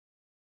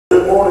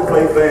Good morning,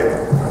 Faith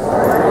family.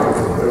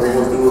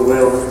 Everyone's doing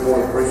well this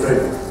morning. Appreciate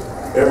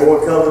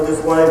everyone coming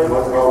this way.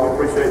 Most of all, we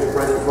appreciate the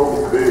precious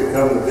Holy Spirit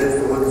coming to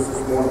visit with us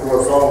this morning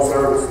for our song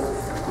service.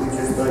 We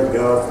just thank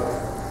God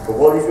for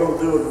what He's going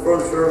to do with the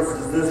further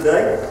services this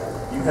day.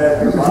 You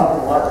have your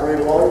Bible, like to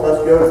read along.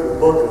 Let's go to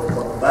the book of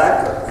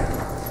Habakkuk.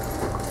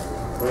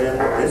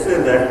 Well, it's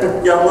in there.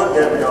 Y'all look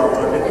at it, y'all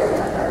look at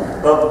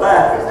it.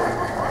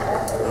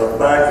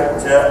 Habakkuk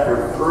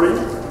chapter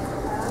 3.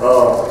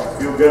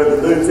 If you'll go to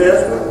the New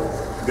Testament,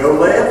 go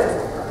left.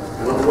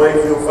 Little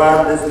ways you'll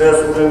find this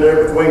nestled in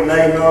there between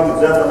Nahum and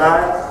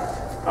Zephaniah.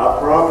 I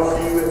promise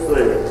you it's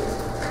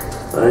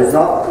there. It's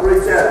not 3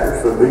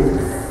 chapters, so be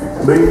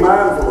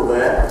mindful of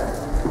that.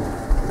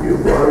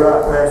 You'll blow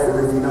right past it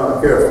if you're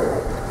not careful.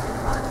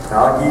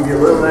 I'll give you a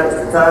little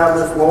extra time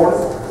this morning.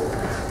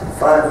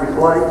 Find your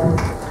place.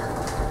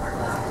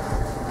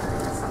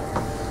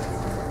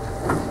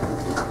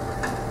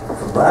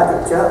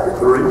 Habakkuk chapter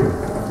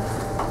 3.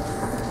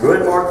 Go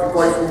ahead and mark your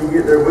place when you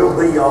get there. We'll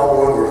be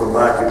all over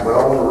Habakkuk, but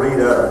I want to read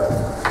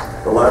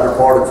the latter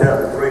part of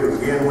chapter 3 to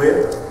begin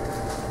with.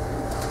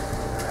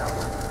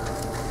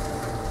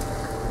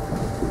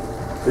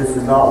 This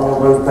is not one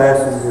of those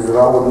passages that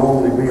I would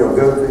normally be a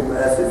go-to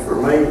passage for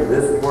me, but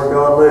this is where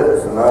God led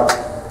us. And I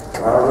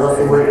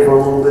wrestled with it for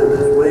a little bit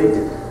this week.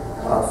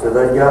 I said,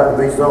 there's got to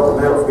be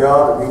something else,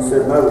 God. And He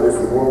said, no, this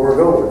is where we're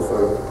going.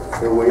 So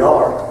here we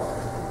are.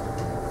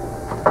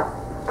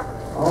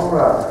 All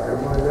right.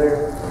 Everybody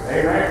there?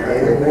 Amen.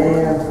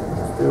 Amen.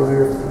 Still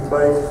here for the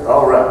face.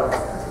 All right.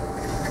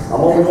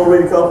 I'm only going to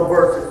read a couple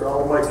verses, so I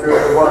want to make sure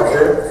everybody's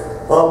there.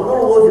 We're going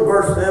to look at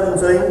verse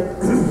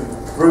 17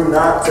 through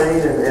 19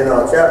 in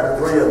chapter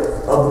 3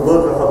 of the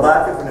book of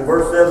Habakkuk. And in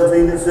verse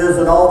 17 it says,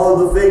 and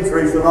although the fig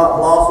tree shall not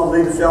blossom,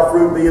 neither shall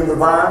fruit be in the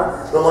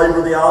vine, the labor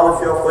of the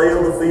olive shall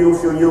fail, the field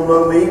shall yield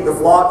no meat, the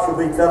flock shall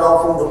be cut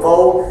off from the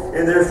fold,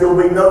 and there shall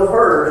be no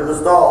herd in the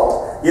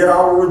stalls. Yet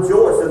I will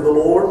rejoice in the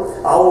Lord.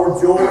 I will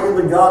rejoice in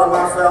the God of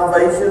my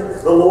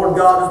salvation. The Lord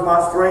God is my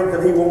strength,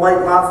 and He will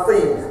make my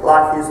feet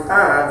like His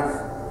hind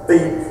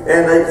feet,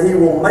 and that He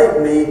will make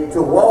me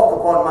to walk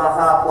upon my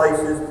high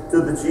places,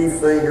 to the chief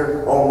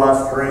singer on my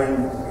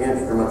string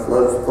instruments.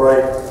 Let us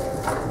pray.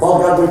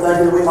 Father God, we thank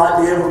You that we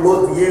might be able to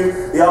look to You,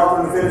 the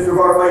author and the finisher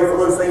of our faith, for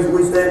those things that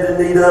we stand in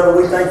need of.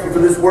 And we thank You for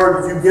this word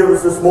that You've given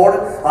us this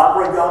morning. I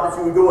pray, God, that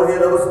You would go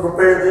ahead of us and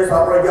prepare this.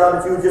 I pray, God,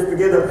 that You would just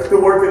begin to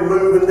work and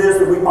move in this,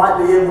 that we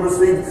might be able to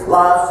see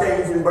lives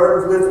changed and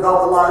burdens lifted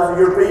off the lives of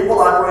Your people.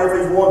 I pray if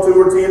there's 1, 2,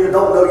 or 10 that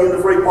don't know You in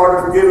the free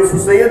pardon and forgiveness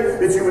of sin,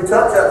 that You would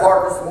touch that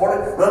heart this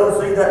morning. Let them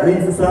see that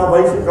need for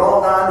salvation.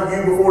 Draw nigh to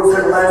You before it's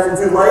everlasting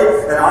too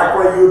late. And I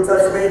pray You would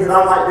touch me that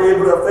I might be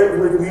able to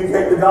effectively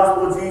communicate the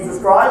gospel of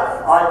Jesus Christ.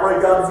 I pray,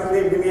 God, that You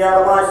need to get me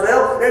out of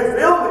myself and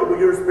fill me with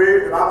Your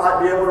Spirit, that I might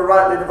be able to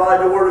rightly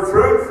divide the word of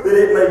truth, that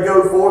it may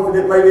go forth,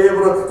 that it may be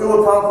able to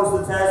accomplish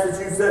the task that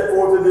You set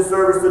forth in this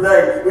service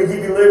today. We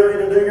give You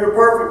liberty to do Your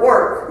perfect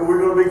work, and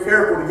we're going to be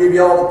careful to give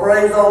You all the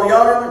praise, all the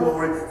honor, and the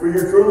glory, for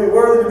You're truly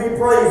worthy to be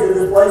praised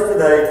in this place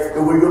today,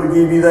 and we're going to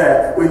give You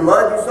that. We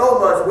love You so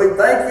much. We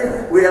thank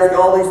You. We ask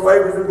all these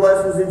favors and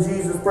blessings in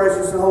Jesus'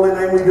 precious and holy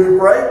name we do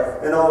pray,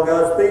 and all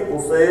God's people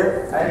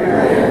said,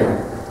 Amen.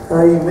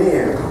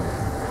 Amen.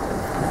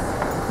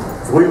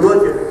 We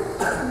look at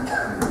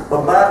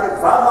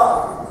Habakkuk.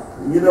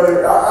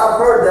 I've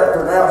heard that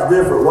pronounced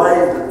different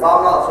ways. If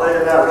I'm not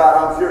saying that right,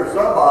 I'm sure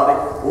somebody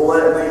will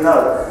let me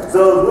know.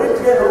 So as we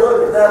begin to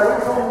look at that,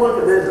 we're going to look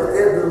at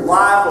the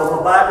life of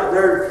Habakkuk.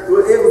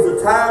 It was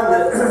a time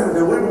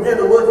that we begin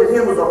to look at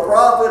him as a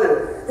prophet, and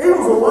he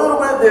was a little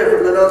bit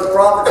different than other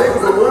prophets. He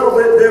was a little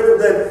bit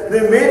different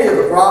than many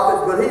of the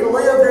prophets, but he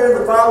lived during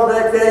the final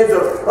decades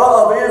of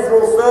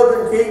Israel's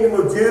southern kingdom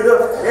of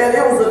Judah, and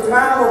it was a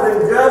time of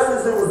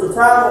injustice. It was a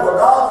time of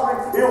idolatry.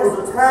 It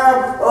was a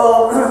time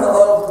of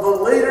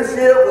the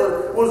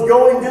leadership was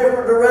going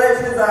different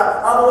directions.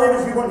 I believe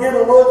as you begin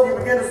to look, you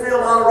begin to see a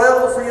lot of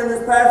relevancy in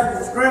this passage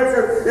of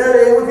Scripture,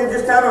 and we can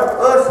just kind of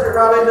usher it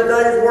right into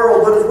today's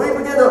world. But as we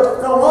begin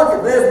to look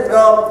at this,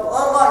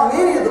 unlike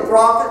many of the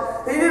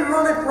prophets, he didn't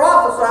really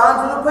prophesy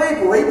to the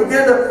people. He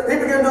began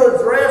to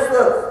address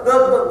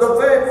the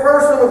very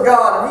person of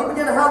God, and he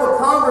began to have a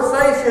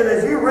conversation.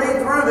 As you read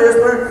through this,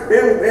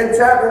 in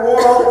chapter 1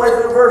 all the way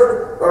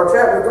through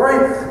chapter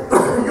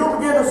 3, you'll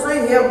begin to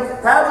see him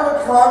having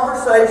a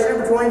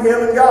conversation between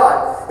him and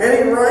God. And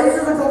he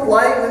raises a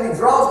complaint, and he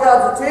draws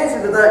God's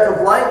attention to that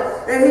complaint,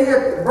 and he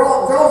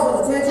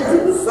draws his attention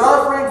to the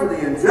suffering, to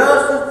the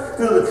injustice,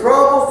 to the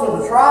troubles,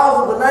 to the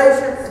trials of the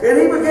nation, and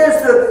he begins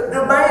to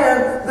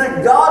demand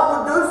that God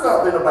would do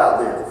something about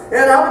this.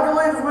 And I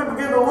believe as we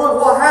begin to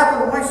look what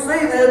happens when we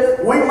see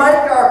this, we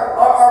make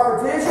our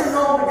petition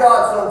known to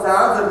God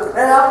sometimes,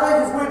 and I think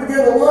as we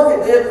begin to look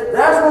at this,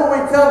 that's when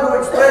we come to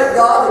expect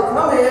God to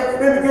come in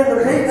and begin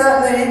to meet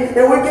that need,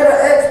 and we get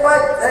an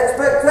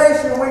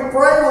expectation, we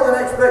pray with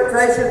an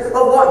expectation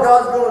of what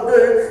God's going to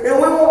do,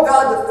 and we want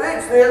God to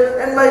fix this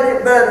and make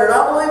it better. And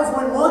I believe as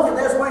we look at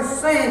this, we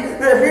see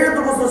that here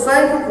there was the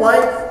same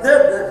complaint,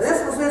 that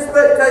this was his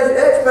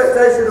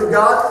expectation of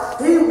God.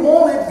 He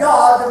wanted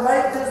God to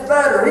make this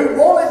better. He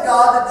wanted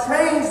God to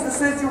change the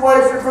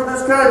situation for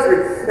this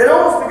country. And I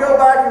want us to go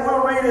back and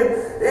we'll read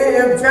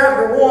in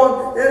chapter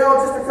 1,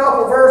 just a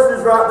couple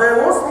verses right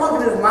there. I want us to look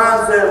at his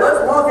mindset.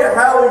 Let's look at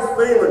how he's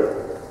feeling.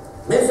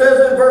 It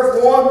says in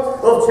verse 1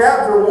 of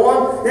chapter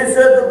 1, it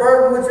says the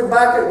burden which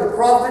Habakkuk the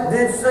prophet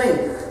did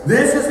see.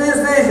 This is his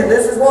vision.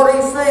 This is what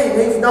he's seen.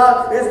 It's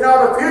not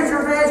a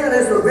future vision.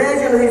 It's a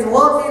vision he's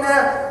looking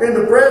at in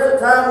the present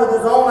time with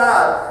his own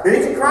eyes. And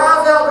he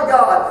cries out to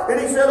God. And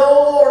he said, "O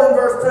Lord," in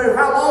verse 2,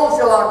 "how long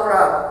shall I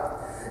cry?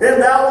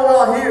 And thou wilt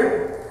not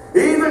hear.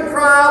 Even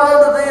cry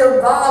out unto thee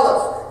of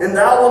violence, and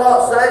thou wilt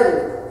not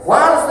save.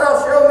 Why dost thou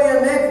show me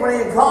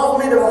iniquity and cause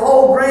me to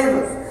behold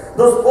grievance?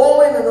 The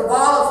spoiling and the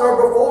violence are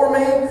before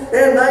me,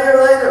 and they are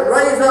they that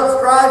raise up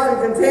strife and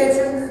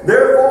contention.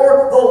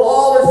 Therefore the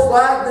law is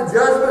slack, the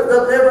judgment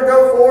doth never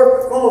go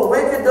forth, for the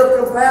wicked doth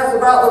compass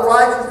about the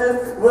righteousness.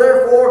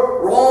 Therefore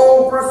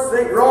wrong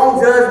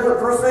judgment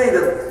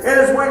proceedeth." And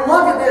as we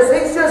look at this,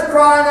 he's just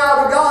crying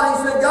out to God.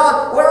 He said,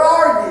 "God, where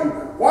are you?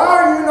 Why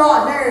are you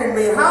not hearing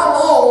me? How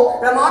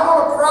long am I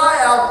going to cry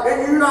out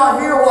and you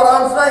not hear what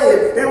I'm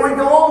saying?" And we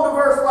go on to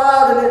verse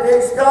 5, and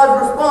it's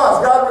God's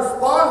response. God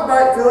responds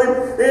back to him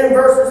in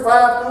verses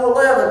 5 through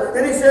 11.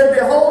 And he said,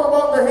 "Behold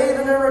among the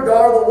heathen in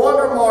regard the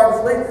wonder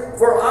marvelously,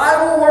 for I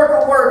will work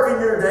a work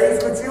in your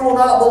days which you will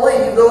not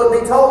believe, though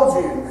it be told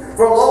you.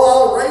 For lo,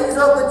 I'll raise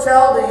up the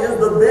Chaldeans,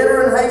 the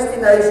bitter and hasty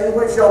nation,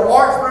 which shall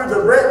march through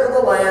the breadth of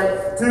the land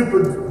to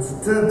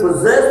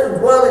possess the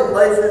dwelling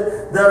places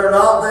that are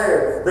not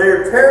there. They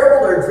are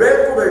terrible, they're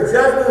dreadful, their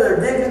judgment and their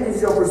dignity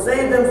shall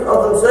proceed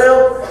of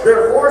themselves.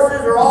 Their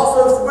horses are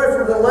also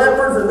swifter than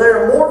leopards, and they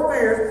are more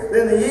fierce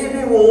than the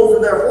evening wolves,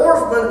 and their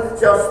horsemen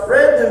shall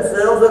spread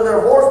themselves, and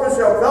their horsemen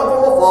shall come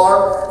from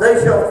afar.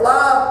 They shall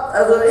fly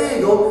as an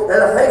eagle,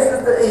 and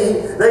hasteth to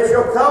eat. They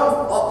shall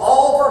come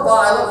all for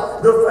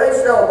violence. The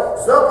face shall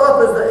sup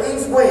up as the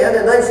east wind,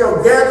 and they shall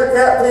gather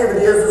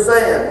captivity as the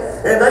sand.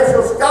 And they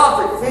shall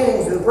scoff at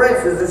kings and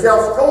princes, and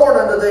shall scorn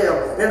unto them.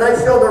 And they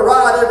shall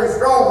deride every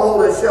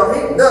stronghold, and shall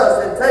heap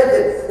dust, and take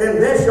it.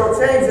 And this shall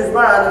change his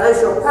mind, and they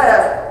shall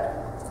pass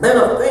and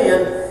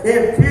offend,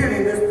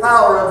 imputing his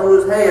power unto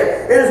his hand."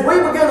 And as we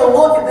begin to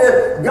look at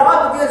this,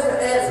 God begins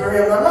to answer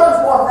him. Now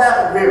notice what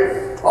happened here.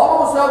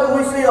 All of a sudden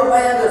we see a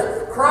man that's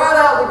cried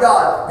out to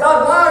God.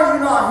 "God, why are you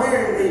not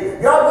hearing me?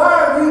 God, why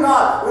are you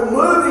not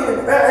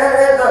moving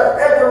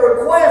at the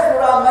request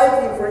that I'm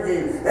making for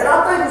you?" And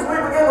I think as we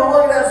begin to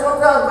look at that,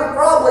 sometimes we've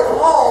probably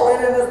all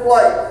been in this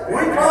place.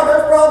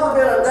 There's probably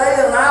been a day,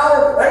 an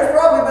hour, there's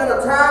probably been a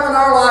time in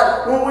our life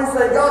when we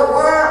say, "God,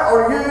 why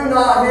are you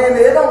not hearing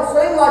me? It don't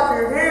seem like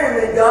you're hearing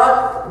me,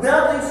 God.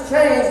 Nothing's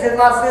changed in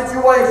my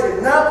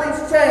situation.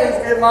 Nothing's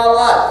changed in my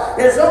life."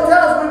 And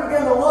sometimes we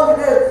begin to look at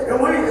this and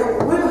we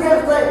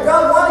begin to think,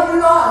 "God, why do you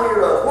not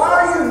hear us? Why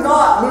are you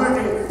not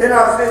moving in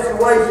our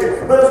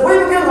situation?" But as we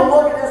begin to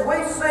look at this,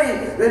 we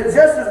see that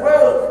just as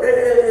well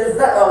as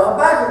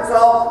Habakkuk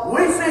saw,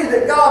 we see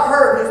that God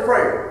heard his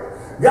prayer.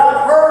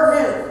 God heard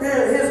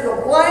his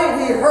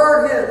complaint. He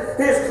heard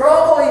his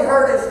trouble. He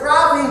heard his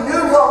strife. He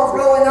knew what was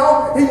going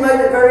on. He made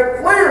it very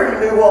clear he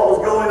knew what was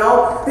going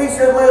on. He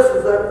said,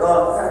 "Listen,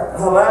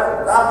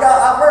 Habakkuk,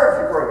 I've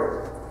heard your prayer."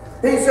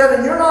 He said,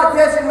 "And you're not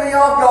catching me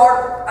off guard.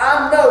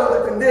 I know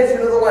the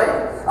condition of the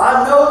land.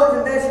 I know the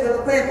condition of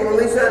the people." And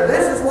he said,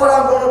 "This is what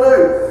I'm going to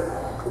do."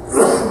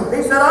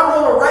 He said, "I'm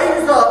going to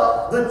raise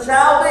up the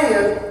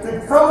Chaldeans to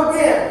come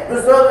against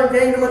the southern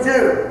kingdom of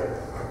Judah."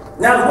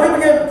 Now, as we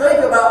begin to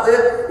think about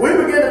this, we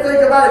begin to think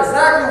about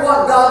exactly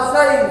what God's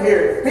saying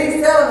here. He's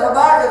telling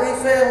Habakkuk,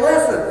 he's saying,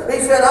 "Listen,"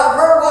 he said, "I've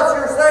heard what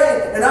you're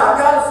saying, and I've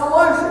got a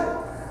solution.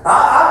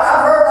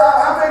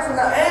 I'm fixing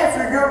to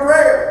answer your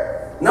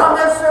prayer. Not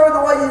necessarily the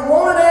way you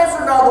want it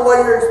answered, not the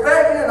way you're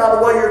expecting it, not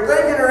the way you're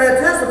thinking or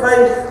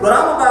anticipating, but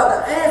I'm about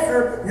to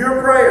answer your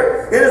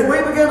prayer." And as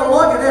we begin to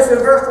look at this in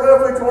verse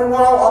 12 through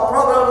 21, I'll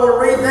probably not going to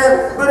read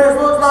that, but it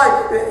looks like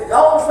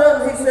all of a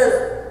sudden he says,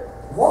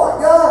 "What,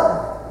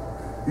 God?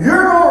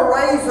 You're going to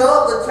raise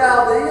up the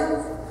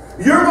Chaldeans?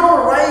 You're going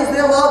to raise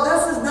them up?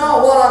 This is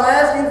not what I'm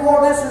asking for.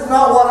 This is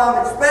not what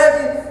I'm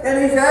expecting." And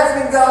he's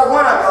asking God,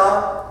 "Why,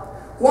 God?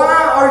 Why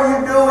are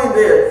you doing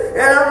this?"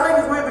 And I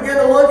think as we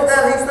begin to look at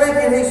that, he's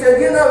thinking, he said,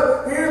 here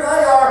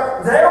they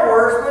are. They're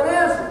worse than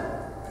Israel.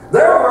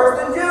 They're worse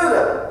than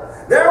Judah.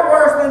 They're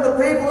worse than the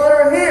people that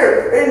are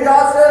here. And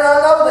God said, "I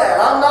know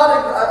that. I'm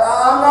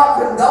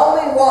not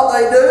condoning what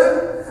they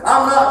do.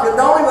 I'm not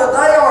condoning, but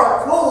they are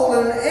a tool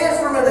and an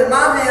instrument in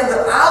my hand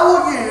that I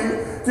will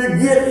use to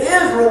get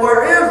Israel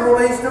where Israel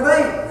needs to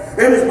be."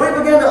 And as we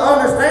begin to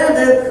understand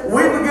this,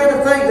 we begin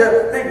to think that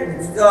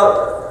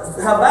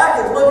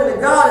Habakkuk looking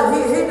at God, and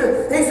he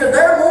said,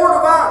 "They're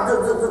more violent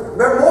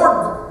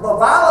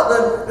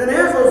than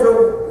Israel. So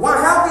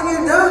how can you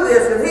do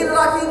this?" And he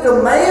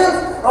demands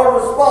a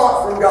response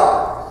from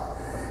God.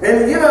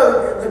 And you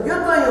know, the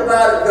good thing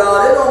about it,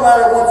 God, it don't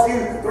matter what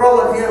you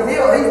throw at him.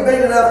 He's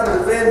big enough to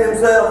defend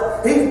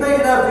himself. He's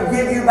big enough to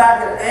give you back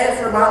an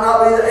answer. Might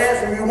not be the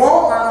answer you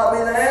want, might not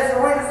be the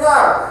answer we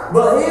desire.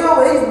 But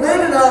he's big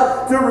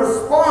enough to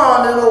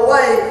respond in a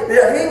way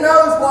that he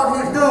knows what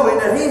he's doing,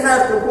 that he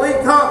has complete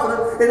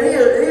confidence, and he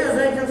is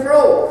in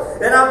control.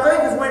 And I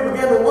think as we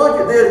begin to look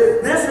at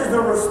this is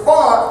the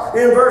response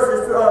in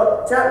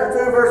chapter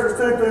 2, verses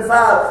 2 through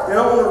 5. And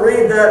I want to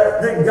read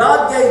that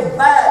God gave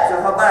back to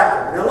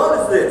Habakkuk. Now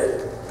notice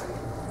this.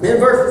 In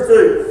verses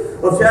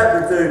 2 of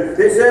chapter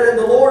 2, it said, "And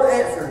the Lord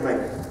answered me.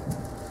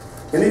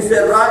 And he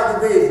said, Write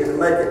the vision and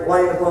make it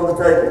plain upon the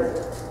table,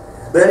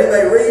 that he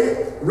may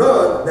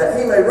run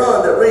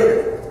that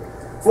readeth.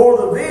 For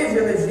the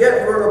vision is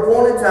yet for an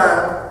appointed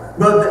time,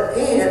 but at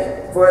the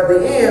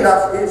end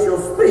it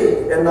shall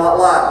speak and not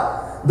lie.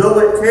 Though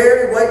it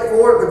tarry, wait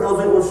for it,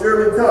 because it will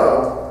surely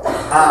come.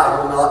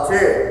 I will not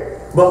tarry.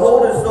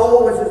 Behold, his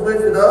soul which is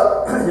lifted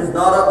up is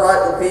not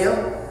upright with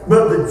him,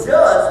 but the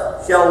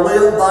just shall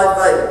live by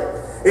faith.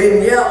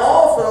 And yet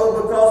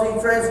also, because he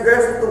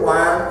transgresseth the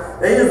wine,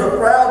 he is a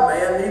proud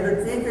man,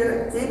 neither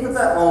keepeth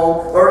at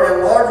home, or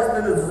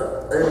enlargeth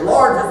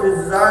his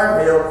desire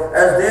in hell,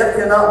 as death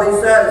cannot be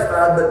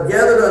satisfied, but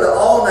gathered unto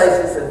all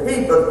nations, and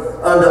heapeth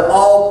unto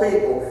all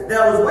people."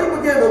 Now, as we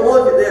begin to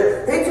look at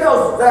this, he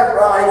tells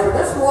Zechariah, he said,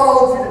 "This is what I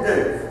want you to do."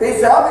 He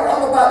said,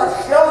 "I'm about to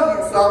show you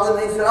something."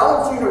 He said, "I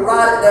want you to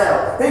write it down."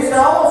 He said,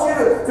 "I want you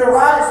to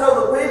write it so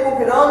that people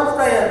can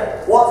understand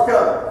what's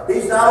coming."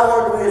 He said, "I don't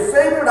want it to be a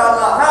secret. I'm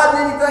not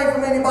hiding anything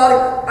from anybody.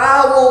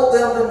 I want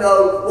them to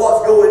know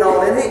what's going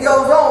on." And he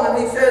goes on and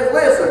he says,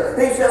 listen,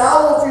 he said,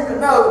 "I want you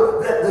to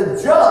know that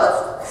the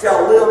just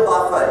shall live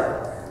by faith."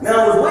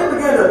 Now, as we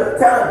begin to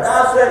kind of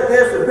dissect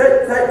this and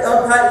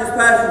unpack this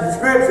passage of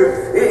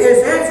Scripture,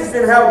 it's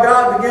interesting how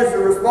God begins to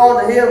respond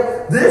to him.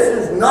 This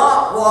is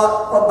not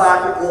what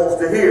Habakkuk wants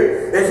to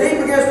hear. As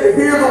he begins to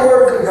hear the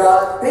words of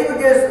God, he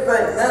begins to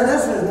think, man,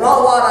 this is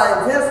not what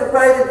I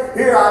anticipated.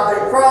 Here I've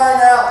been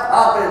crying out.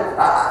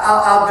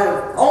 I've been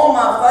on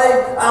my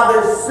faith. I've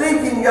been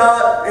seeking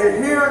God.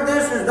 And here,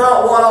 this is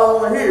not what I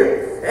want to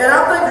hear. And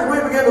I think as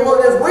we begin to look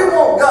at this, we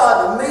want God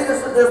to meet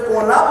us at this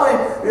point. And I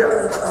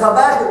believe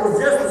Habakkuk was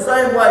just the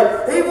same way.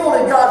 He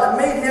wanted God to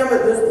meet him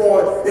at this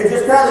point and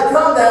just kind of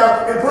come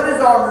down and put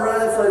his arm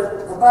around him and say,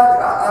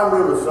 "Habakkuk, I'm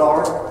really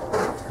sorry.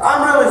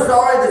 I'm really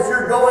sorry that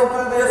you're going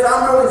through this.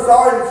 I'm really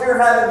sorry that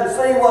you're having to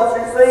see what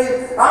you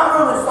see. I'm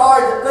really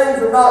sorry that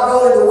things are not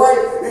going the way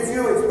that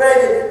you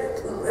expected.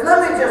 And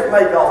let me just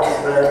make all this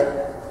better.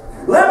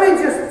 Let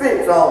me just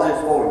fix all this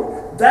for you."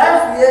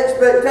 That's the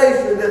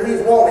expectation that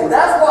he's wanting.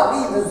 That's what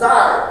he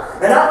desired.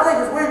 And I think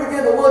as we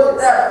begin to look at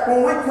that,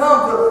 when we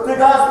come to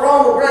God's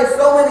throne of grace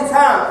so many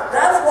times,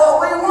 that's what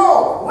we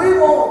want. We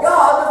want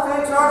God to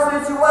fix our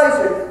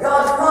situation.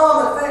 God to come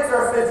and fix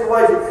our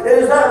situation. And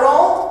is that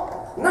wrong?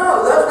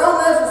 No, that's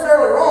not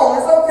necessarily wrong.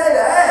 It's okay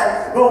to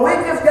ask, but we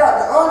just got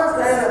to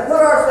understand and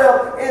put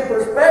ourselves in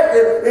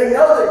perspective and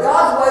know that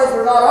God's ways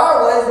are not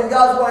our ways and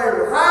God's ways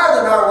are higher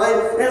than our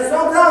ways. And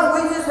sometimes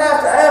we just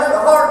have to ask a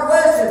hard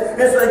question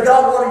and say,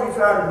 "God, what are you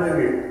trying to do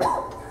here?"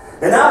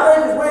 And I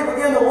think as we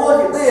begin to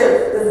look at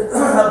this,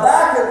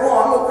 Habakkuk,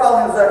 well, I'm going to call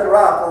him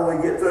Zechariah before we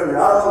get through it.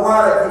 I don't know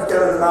why that keeps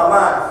coming to my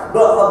mind.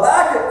 But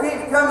Habakkuk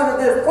keeps coming to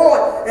this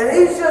point, and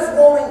he's just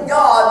wanting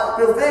God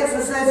to fix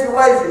the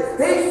situation.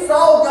 He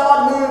saw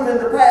God move in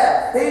the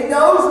past. He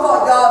knows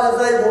what God is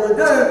able to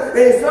do.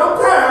 And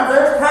sometimes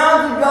there's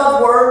times in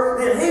God's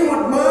Word that he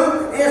would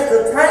move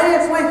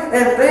instantaneously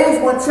and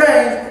things would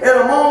change in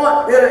a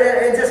moment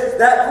and just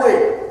that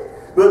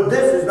quick. But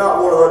this is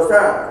not one of those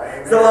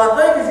times. So I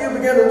think as you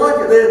begin to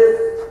look at this,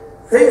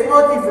 he's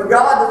looking for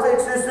God to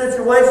fix this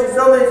situation.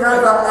 So many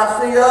times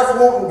I see us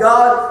wanting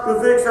God to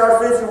fix our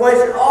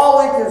situation. All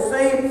we can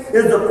see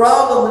is the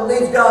problem that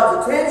needs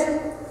God's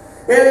attention.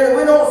 And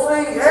we don't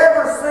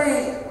ever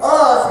see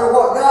us or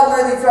what God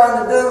may be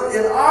trying to do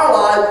in our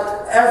life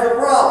as a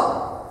problem.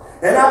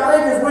 And I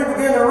think as we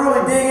begin to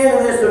really dig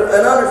into this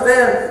and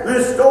understand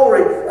this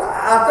story,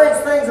 I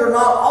think things are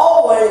not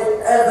always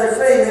as they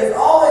seem. It's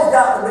always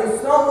got to be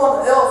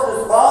someone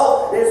else's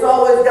fault. It's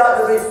always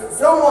got to be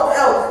someone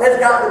else has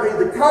got to be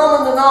the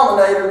common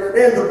denominator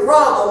in the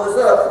problem is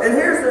us. And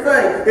here's the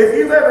thing. If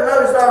you've ever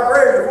noticed our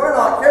prayers, if we're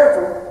not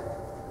careful,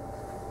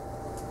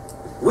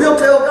 we'll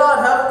tell God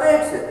how to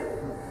fix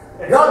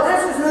it. God,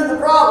 this is who the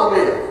problem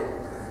is.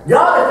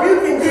 God, if you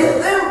can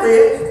get them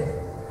fixed,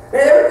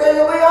 everything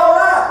will be all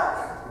right.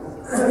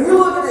 You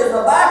look at this,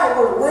 Habakkuk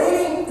was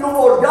leaning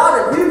towards God.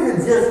 If you can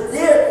just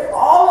get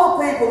all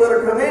the people that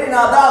are committing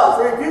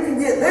idolatry, if you can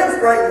get them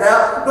straightened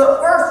out.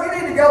 But first, you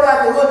need to go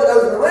back and look at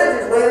those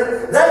religious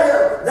leaders. They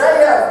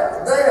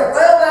have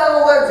fell down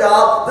on their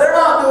job. They're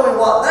not doing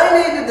what they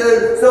need to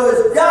do. So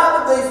it's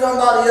got to be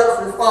somebody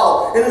else's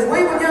fault. And as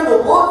we begin to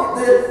look at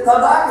this,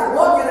 Habakkuk is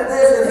looking at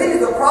this, and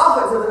he's the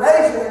prophet to the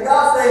nation. And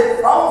God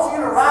said, "I want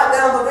you to write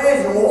down the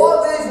vision." Well,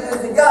 what vision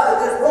has he got at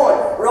this point?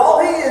 Well, all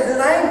he is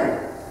angry.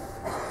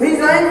 He's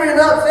angry and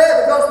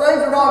upset because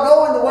things are not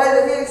going the way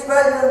that he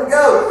expected them to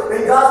go.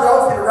 And God said, "I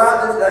want you to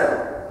write this down."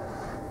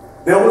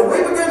 Now,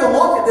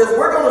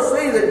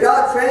 that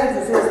God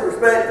changes his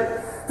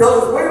perspective.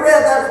 Because as we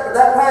read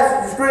that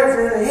passage of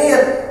Scripture in the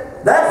end,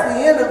 that's the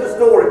end of the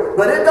story.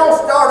 But it don't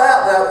start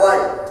out that way.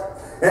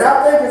 And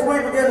I think as we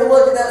begin to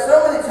look at that,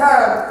 so many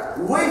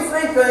times we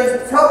see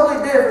things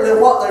totally different than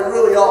what they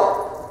really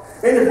are.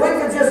 And if we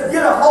could just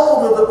get a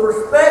hold of the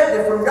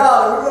perspective from God,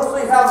 and we're going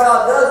to see how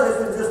God does this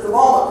in just a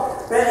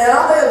moment. And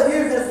I may have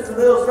used this as an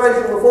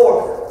illustration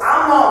before.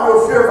 I'm not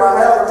real sure if I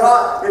have or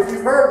not. If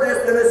you've heard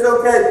this, then it's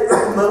okay.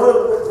 But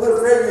we'll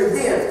tell you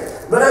again.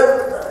 But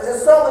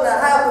it's something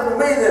that happened to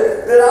me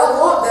that I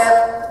looked at,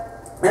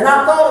 and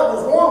I thought it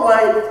was one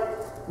way,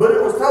 but it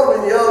was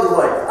totally the other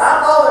way.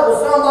 I thought it was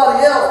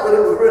somebody else, but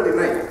it was really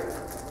me.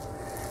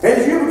 And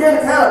as you begin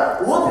to kind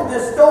of look at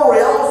this story,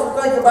 I want you to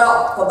think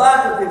about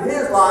Habakkuk in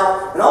his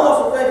life, and I want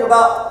you to think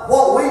about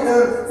what we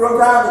do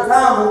from time to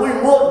time when we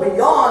look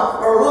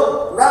beyond or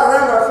look right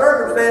around our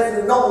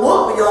circumstances and don't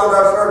look beyond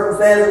our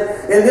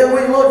circumstances, and then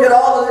we look at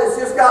all of it, it's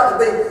just got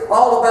to be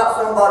all about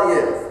somebody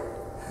else.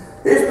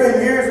 It's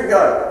been years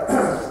ago.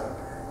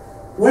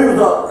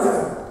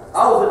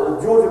 I was at the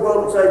Georgia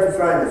Public Safety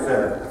Training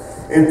Center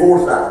in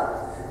Forsyth.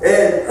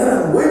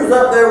 And we was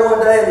up there one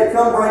day, and it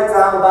come break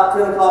time about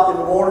 10 o'clock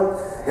in the morning.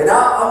 And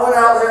I went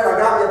out there and I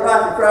got me a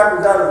pack of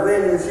crackers out of the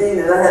vending machine,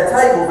 and they had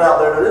tables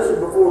out there. Now this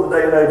is before the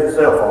day and age of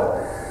cell phone.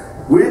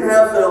 We didn't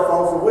have cell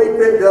phones, so we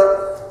picked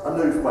up a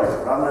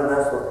newspaper. I know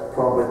that's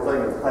probably a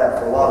thing in the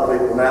past for a lot of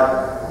people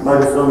now.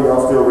 Maybe some of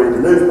y'all still read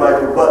the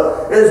newspaper,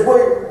 but in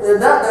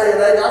that day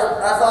and age,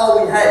 that's all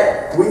we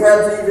had. We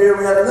had TV and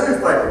we had a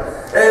newspaper.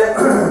 And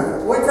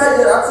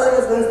I'd seen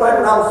this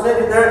newspaper, and I was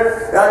sitting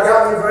there, and I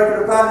got me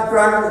drinking a pack of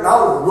crackers, and I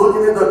was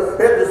looking at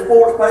the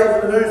sports page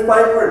of the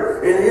newspaper,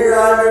 and here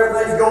I am,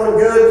 everything's going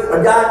good. A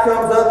guy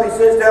comes up, he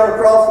sits down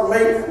across from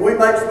me, we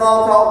make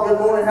small talk, good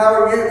morning, how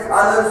are you?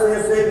 I noticed the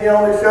insignia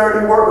on his shirt,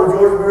 he worked with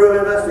Georgia Bureau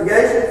of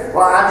Investigation.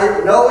 Well, I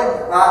didn't know him,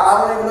 I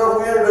don't even know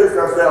if we introduced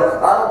ourselves.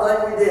 I don't think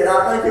we did. I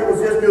think it was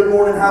just good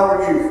morning, how are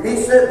you?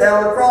 He sat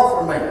down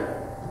across from me.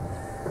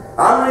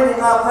 I'm reading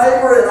my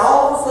paper, and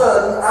all of a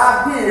sudden, I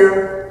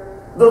hear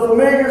the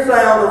familiar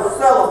sound of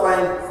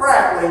cellophane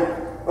crackling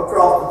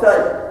across the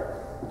table.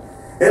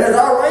 And as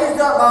I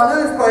raised up my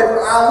newspaper,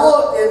 I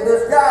looked, and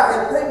this guy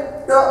had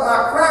picked up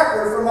my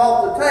crackers from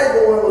off the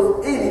table and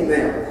was eating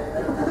them.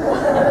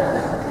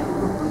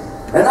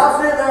 And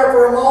I sat there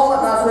for a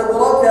moment, and I said,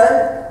 well, okay,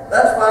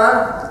 that's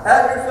fine.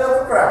 Have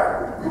yourself a cracker.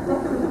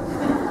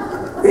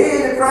 He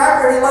ate a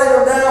cracker, he laid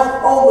them down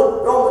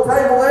on the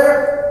table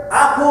there.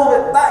 I pulled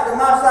it back to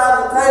my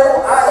side of the table.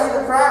 I eat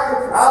a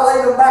cracker. I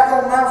laid them back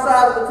on my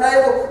side of the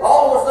table.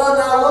 All of a sudden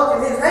I look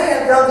and his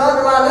hand comes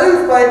under my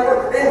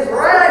newspaper and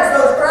drags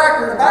those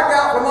crackers back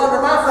out from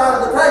under my side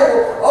of the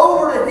table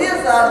over to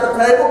his side of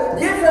the table,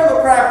 gets him a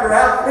cracker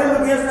out,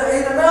 and begins to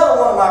eat another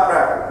one of my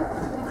crackers.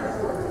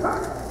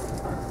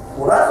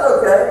 Well, that's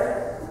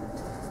okay.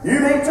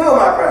 You eat two of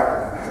my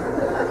crackers.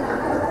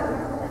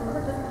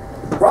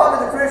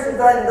 Probably the Christian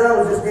thing to do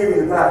was just give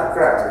you the pack of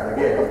crackers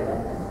again.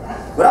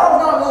 But I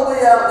was not going to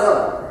be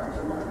outdone.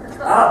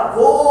 I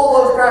pulled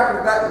those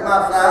crackers back to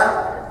my side.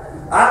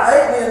 I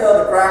ate me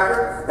another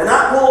cracker, and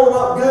I pulled them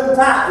up good and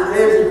tight to the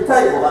edge of the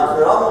table. I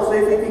said, I'm going to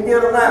see if he can get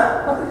them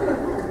now.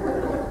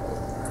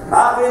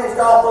 I finished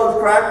off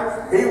those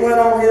crackers. He went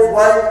on his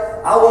way.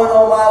 I went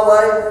on my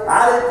way.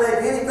 I didn't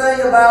think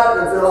anything about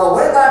it until I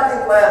went back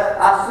in class.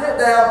 I sit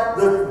down.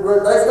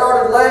 They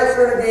started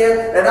lecturing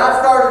again, and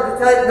I started to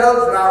take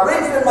notes, and I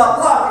reached in my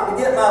pocket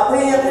to get my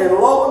pen, and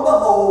lo and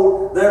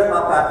behold, there's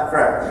my pack of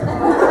crackers.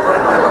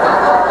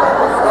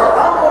 So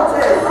I'm going to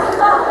tell you,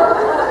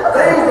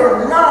 things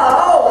are not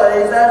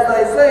always as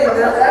they seem.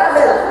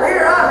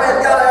 Here I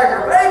had got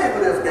aggravated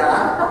with this guy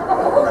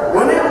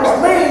when it was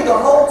me the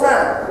whole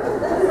time.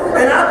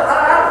 And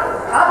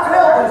I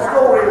tell this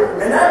story,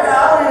 and that guy,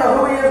 I don't even know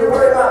who he is or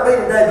where he might be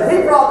today, but he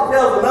probably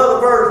tells another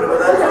version of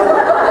that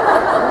story.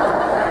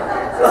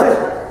 So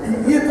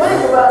you think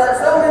about that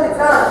so many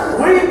times.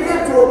 We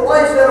get to a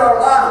place in our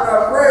life, in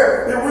our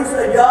prayer, that we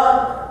say,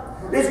 God,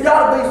 it's got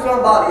to be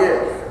somebody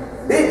else.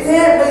 It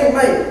can't be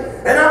me.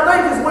 And I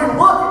think as we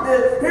look at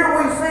this, here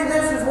we see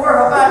this is where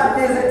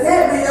Habakkuk is. It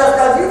can't be us,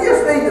 God. You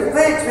just need to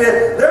fix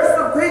it. There's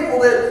some people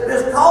that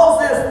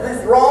cause this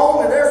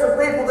wrong, and there's some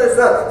people that's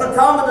the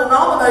common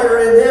denominator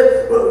in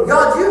this. But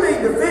God, you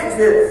need to fix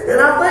it.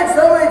 And I think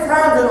so many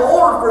times in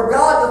order for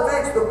God to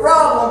fix the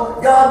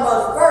problem, God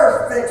must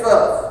first fix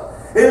us.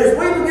 And as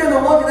we begin to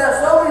look at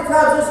that, so many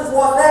times this is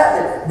what's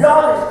happening.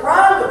 God is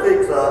trying to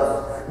fix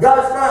us. God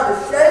is trying to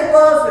shape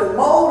us and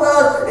mold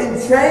us and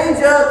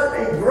change us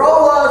and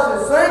grow us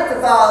and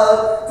sanctify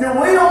us till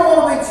we don't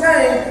want to be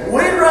changed.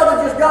 We'd rather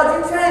just, God,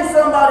 you change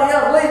somebody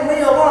else, leave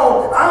me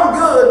alone. I'm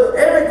good.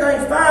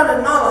 Everything's fine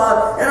in my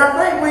life. And I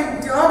think we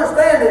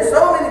understand that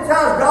so many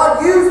times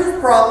God uses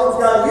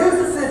problems, God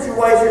uses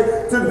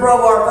situations to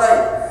grow our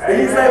faith. And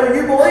you say, well,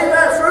 you believe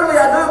that? Surely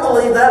I do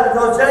believe that,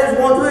 because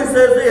James 1:2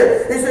 says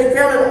this. He said,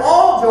 count it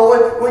all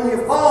joy when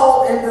you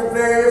fall into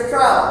various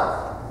trials.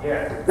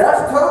 Yeah.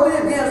 That's totally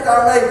against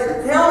our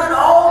nature. Count it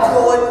all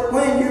joy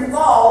when you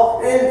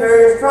fall in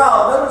various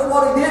trials. Notice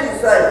what he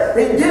didn't say.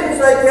 He didn't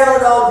say count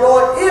it all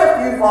joy if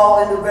you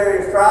fall into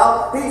various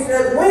trials. He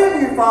said when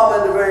you fall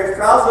into various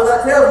trials. So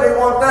that tells me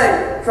one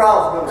thing.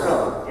 Trials are going to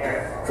come.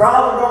 Yeah.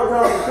 Trials are going to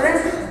come for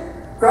Christians.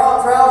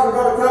 Trials are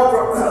going to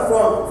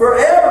come for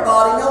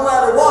everybody, no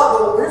matter what.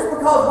 But just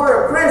because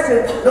we're a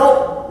Christian,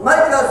 don't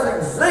make us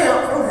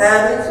exempt from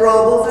having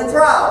troubles and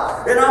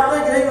trials. And I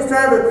think he was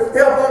trying to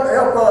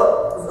help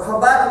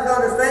Habakkuk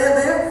understand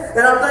this.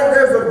 And I think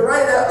there's a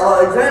great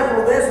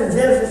example of this in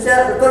Genesis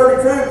chapter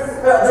 32.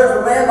 There's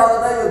a man by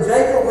the name of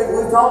Jacob.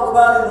 We've talked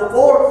about him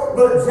before.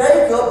 But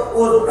Jacob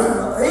was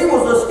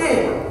a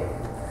schemer.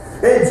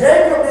 And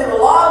Jacob did a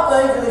lot of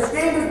things, and he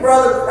schemed his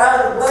brother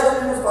out of the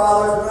blessing of his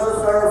father. That's another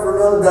sermon for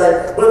another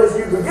day. But as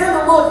you begin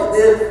to look at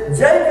this,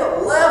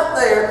 Jacob left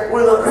there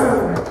with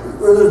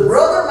his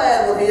brother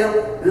mad with him,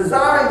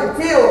 desiring to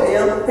kill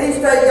him. He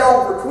stayed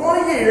gone for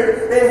 20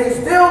 years, and he's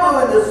still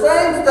doing the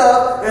same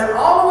stuff. And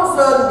all of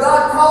a sudden,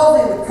 God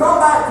calls him to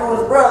come back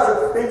to his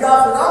brother. And God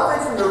says, I'm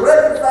fixing to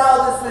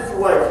reconcile this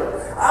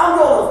situation.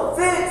 I'm going to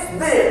fix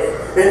this.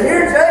 And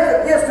here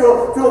Jacob gets to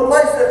a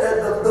place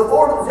at the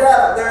ford of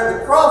Jabbok, there,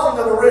 the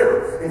crossing of the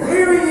river. And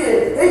here he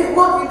is. He's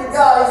looking to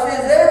God. He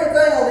sees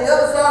everything on the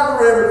other side of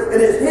the river, and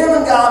it's him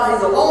and God.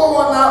 He's alone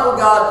one night with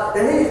God,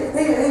 and he's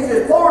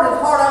just pouring his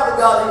heart out to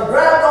God. He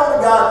grabbed on to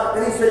God,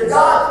 and he said,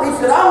 God, he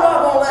said, I'm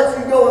not going to let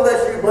you go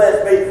unless you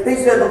bless me. He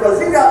said, because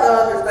you got to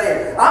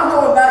understand, I'm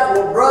going back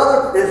to a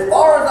brother, as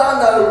far as I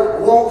know,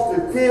 wants to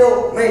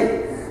kill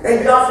me.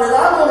 And God says,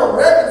 I'm going to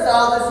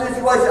reconcile this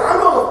situation.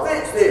 I'm going to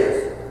fix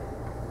this.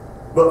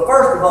 But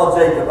first of all,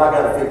 Jacob, I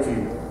got to fix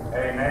you.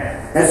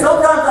 Amen. And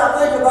sometimes I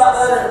think about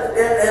that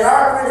in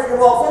our Christian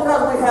walk.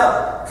 Sometimes we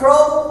have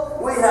trouble,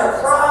 we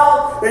have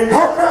trials, and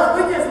sometimes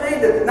we just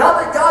need to, not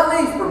that God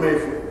needs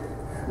permission,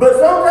 but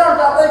sometimes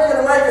I think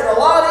it'll make it a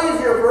lot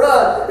easier for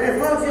us if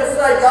we'll just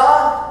say,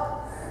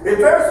 God, if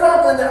there's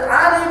something that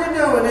I need to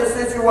do in this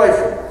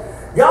situation,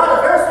 God,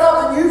 if there's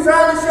something you're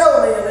trying to show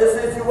me in this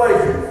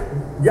situation,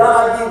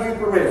 God, I give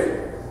you permission.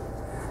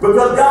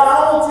 Because God,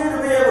 I want you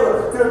to be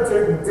able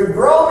to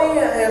grow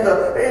me in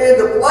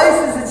the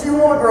places that you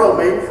want to grow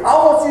me. I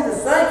want you to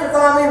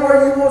sanctify me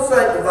where you want to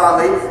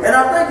sanctify me. And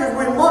I think as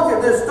we look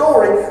at this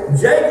story,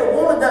 Jacob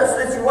wanted that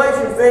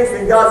situation fixed,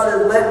 and God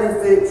said, let me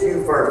fix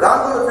you first.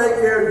 I'm going to take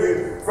care of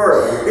you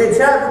first. In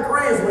chapter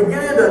 3, as we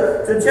get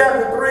into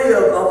chapter 3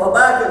 of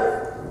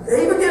Habakkuk,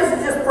 he begins to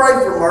just pray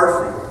for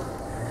mercy.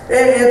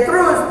 And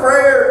through his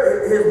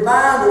prayer, his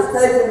mind is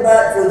taken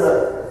back to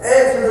the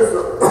Exodus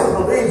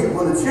of Egypt,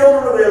 when the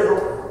children of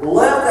Israel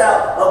left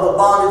out of the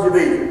bondage of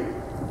Egypt.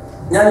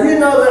 Now you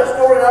know that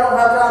story, and I don't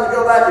have time to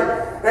go back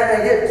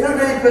and get too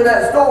deep in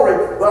that story,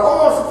 but I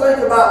want us to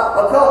think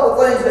about a couple of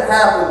things that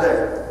happened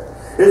there.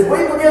 As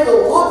we begin to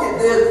look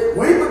at this,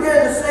 we begin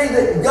to see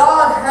that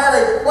God had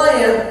a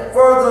plan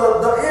for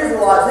the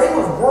Israelites. He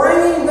was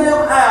bringing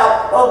them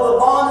out of the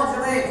bondage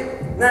of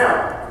Egypt.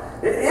 Now,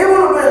 it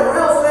would have been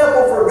real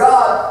simple for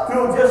God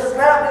to have just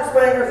snapped his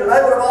fingers and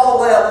they would have all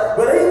left.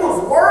 But he was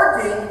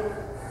working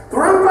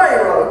through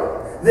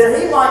Pharaoh that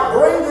he might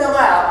bring them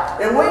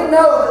out. And we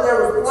know that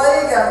there was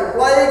plague after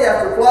plague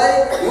after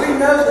plague. We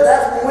know that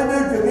that's when we do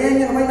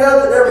communion. We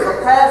know that there was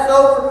a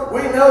Passover.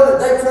 We know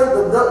that they took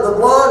the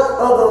blood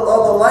of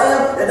the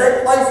lamb and they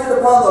placed it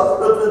upon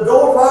the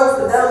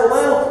doorpost and down the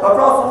lintel,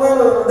 across the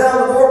lintel and down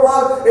the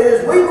doorpost. And as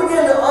we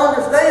begin to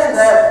understand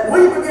that,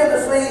 we begin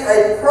to see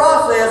a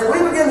process. We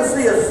begin to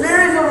see a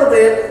series of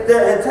events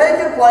that had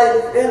taken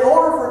place in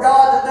order for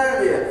God to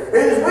do this.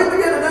 And as we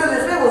begin to do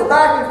this, it was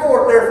back and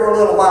forth there for a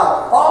little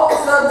while. All of a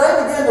sudden, they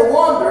began to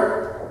wonder.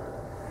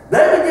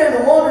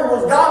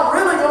 Was God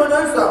really going to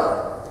do something?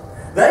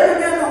 They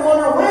began to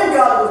wonder when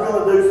God was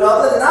going to do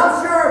something. And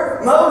I'm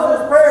sure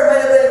Moses' prayer may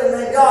have even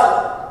been,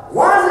 God,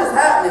 why is this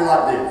happening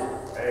like this?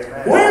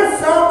 Amen. When's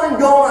something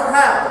going to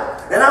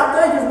happen? And I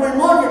think as we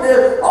look at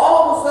this, all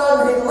of a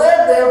sudden he led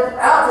them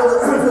out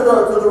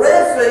to the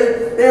Red Sea,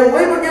 and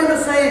we begin to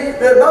see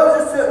that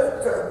Moses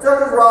took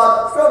his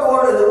rod, struck the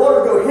water, and the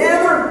water go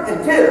hither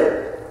and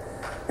thither.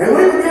 And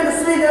we begin to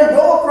see them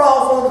go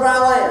across on dry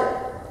land.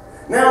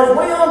 Now, as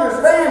we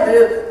understand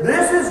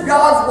this is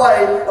God's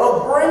way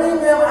of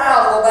bringing them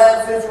out of a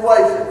bad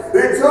situation.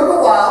 It took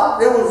a while.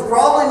 It was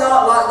probably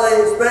not like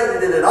they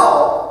expected it at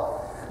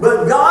all.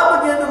 But God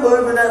began to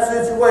move in that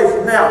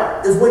situation. Now,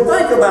 as we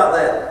think about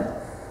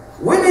that,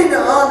 we need to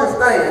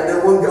understand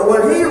that when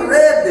he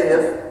read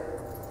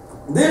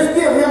this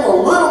gave him a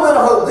little bit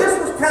of hope. This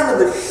was kind of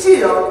the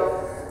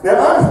shift. Now,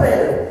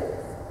 understand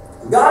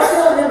it. God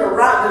told him to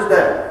write this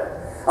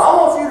down. I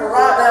want you to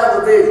write down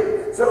the vision.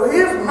 So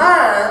his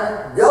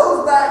mind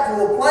goes back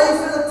to a place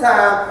and a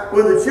time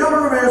when the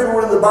children of Israel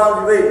were in the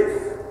bondage of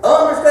Egypt.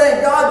 Understand,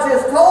 God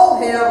just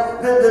told him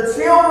that the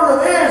children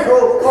of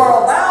Israel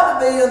are about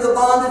to be in the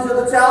bondage of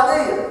the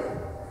Chaldeans.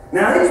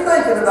 Now he's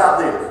thinking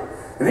about this.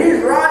 And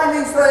he's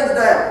writing these things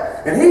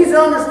down. And he's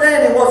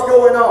understanding what's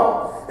going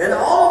on. And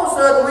all of a of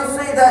a sudden we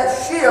see that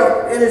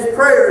shift in his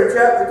prayer in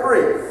chapter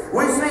 3.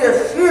 We see a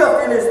shift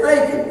in his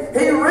thinking.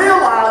 He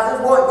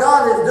realizes what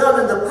God has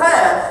done in the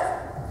past,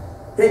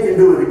 he can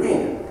do it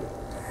again.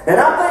 And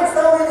I think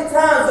so many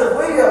times if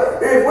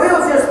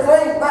we'll just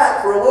think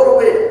back for a little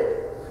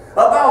bit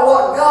about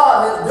what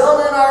God has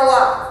done in our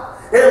life,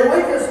 and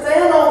we can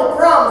stand on the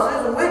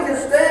promises, and we can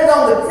stand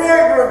on the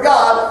character of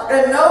God,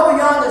 and know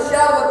beyond the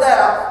shadow of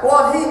doubt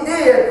what he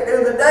did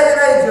in the day and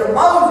age of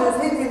Moses,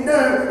 he can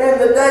do in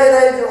the day and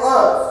age of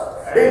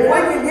us. If we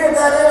can get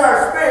that in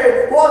our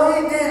spirit, what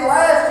he did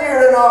last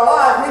year in our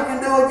life, he can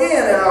do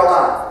again in our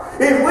life.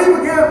 If we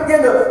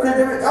begin to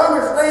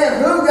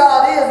understand who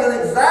God is and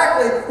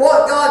exactly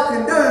what God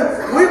can do,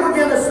 we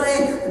begin to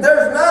see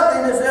there's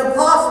nothing that's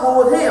impossible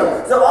with him.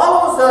 So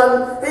all of a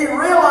sudden, he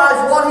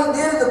realized what he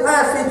did in the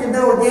past he can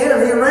do again,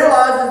 and he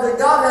realizes that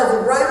God has a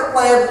greater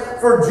plan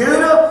for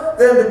Judah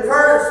than the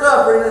current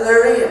suffering that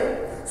they're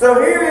in. So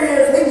here he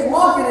is, he's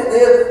looking at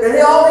this, and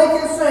all he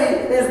can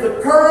see is the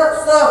current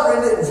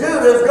suffering that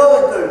Judah is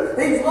going through.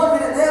 He's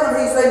looking at them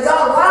and he's saying,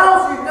 God, why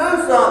don't you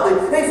do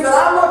something? He said,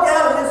 I look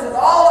out and this is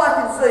all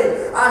I can see.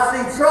 I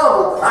see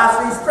trouble, I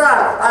see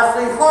strife, I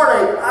see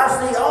heartache, I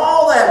see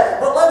all that.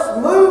 But let's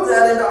move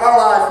that into our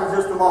lives for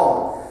just a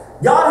moment.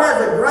 God has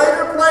a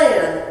greater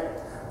plan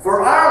for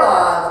our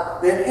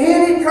lives than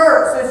any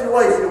current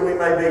situation we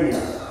may be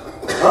in.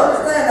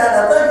 Understand that.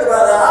 Now think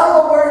about that. I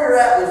don't know where you're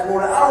at this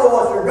morning. I don't know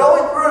what you're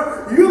going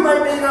through. You may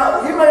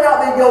not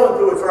be going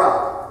through a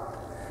trial.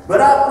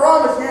 But I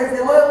promise you, if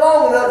you live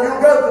long enough,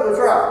 you'll go through a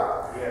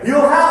trial.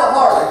 You'll have a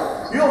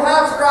heartache. You'll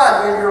have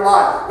strife in your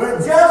life.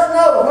 But just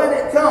know when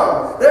it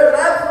comes, there's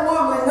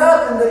absolutely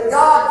nothing that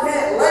God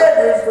can't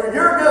leverage for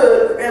your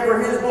good and for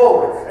his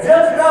glory.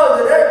 Just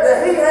know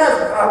that he has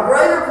a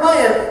greater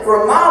plan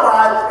for my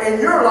life and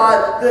your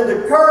life than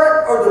the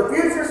current or the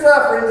future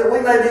suffering that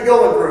we may be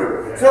going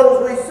through. So as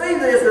we see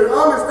this and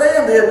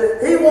understand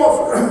this, he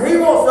wants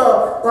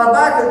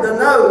Habakkuk to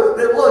know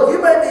that, look, you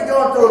may be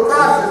going through a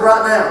crisis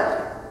right now,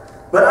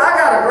 but I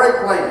got a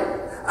great plan.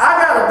 I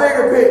got a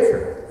bigger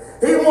picture.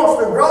 He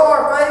wants to grow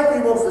our faith.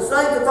 He wants to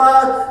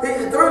sanctify us.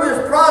 Through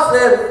this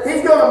process,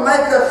 he's going to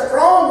make us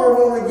stronger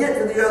when we get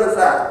to the other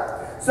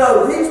side.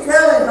 So he's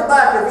telling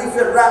Habakkuk, he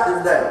said, write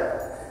this down.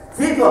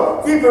 Keep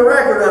a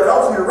record of it. I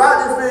want you to write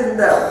this vision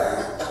down.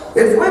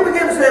 As we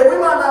begin to say, we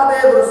might not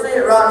be able to see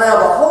it right now,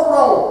 but hold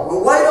on.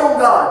 But wait on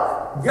God.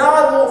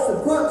 God wants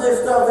to put this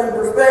stuff in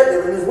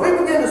perspective. And as we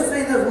begin to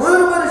see this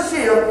little bit of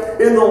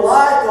shift in the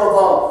life of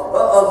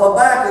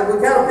Habakkuk, we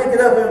kind of pick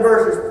it up in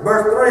verse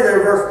 3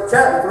 there,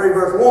 chapter 3,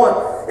 verse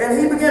 1. And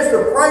he begins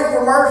to pray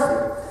for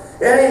mercy.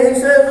 And he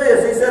says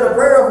this. He said, a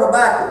prayer of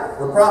Habakkuk,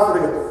 the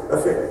prophet of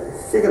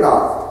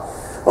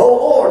Shigionoth. O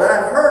Lord, I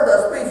have heard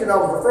thy speech and I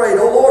was afraid.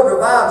 O Lord,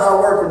 revive thy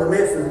work in the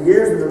midst of the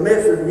years, in the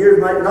midst of the years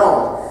make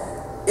known.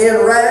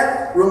 In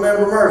wrath,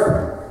 remember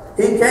mercy.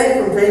 He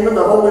came from Teman,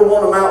 the Holy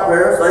One of Mount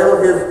Parasailah.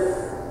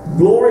 His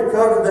glory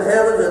covered the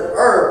heavens, and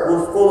earth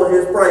was full of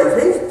his praise.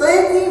 He's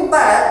thinking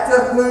back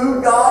to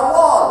who God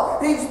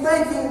was. He's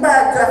thinking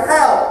back to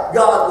how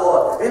God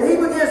was. And he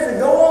begins to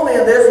go on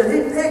in this, and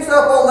he picks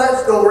up on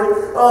that story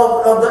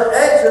of the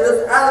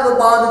Exodus out of the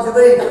bondage of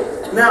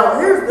Egypt. Now,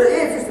 here's the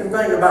interesting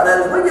thing about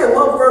that. As we get a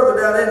little further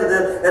down into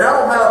this, and I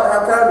don't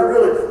have time to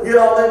really get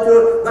all into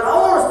it, but I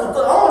want us to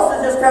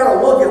just kind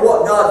of look at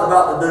what God's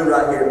about to do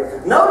right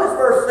here. Notice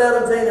verse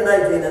 17 and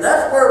 18, and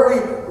that's where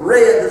we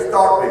read to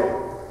start with.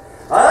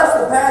 That's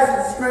the passage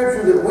of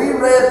Scripture that we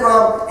read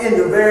from in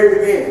the very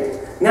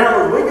beginning.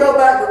 Now, as we go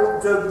back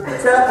to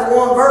chapter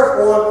 1,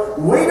 verse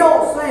 1, we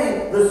don't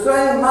see the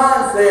same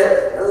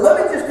mindset. Let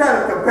me just kind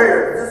of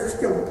compare it. Let's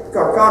just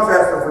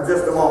contrast them for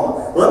just a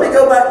moment. Let me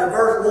go back to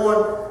verse 1,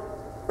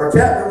 or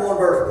chapter 1,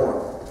 verse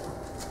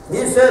 1.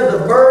 It said, the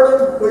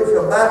burden which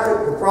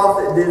Habakkuk the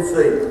prophet did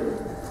see.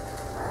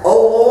 O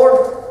Lord,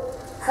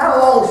 how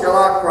long shall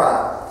I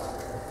cry,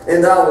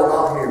 and thou wilt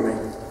not hear me?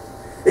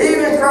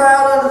 Even cry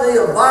out unto thee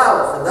of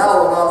violence, and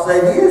thou wilt not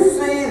say. Do you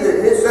see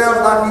that it sounds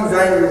like he's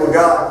angry with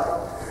God?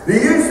 Do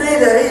you see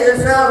that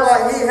it sounds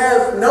like he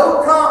has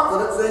no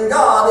confidence in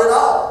God at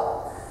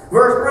all?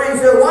 Verse 3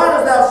 said, why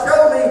dost thou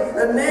show me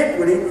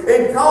iniquity,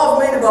 and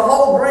cause me to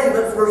behold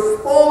grievance, for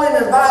spoiling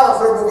and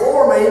violence are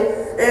before me,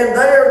 and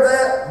they are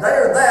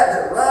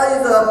that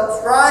rise up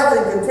strife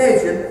and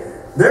contention.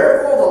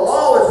 Therefore the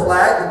law is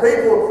slack,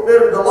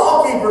 the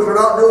law keepers are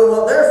not doing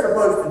what they're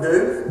supposed to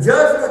do.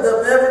 Judgment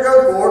does never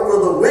go forth, for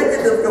the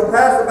wicked does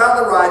compass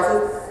about the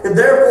righteous, and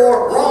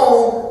therefore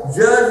wrong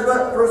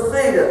judgment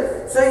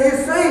proceedeth. So you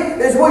see,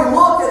 as we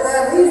look at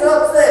that, he's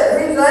upset.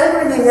 He's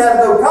angry. He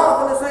has no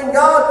confidence in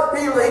God.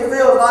 He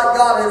feels like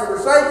God has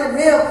forsaken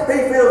him.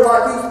 He feels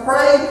like he's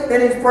praying,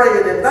 and he's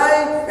praying in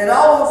vain. And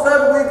all of a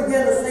sudden we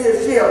begin to see a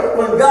shift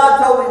when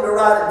God told him to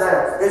write it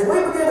down. As we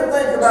begin to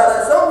think about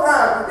that,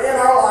 sometimes in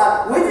our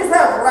life, we just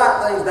have to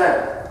write things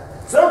down.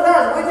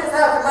 Sometimes we just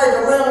have to make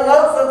a mental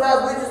note.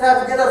 Sometimes we just have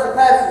to get us a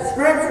passage of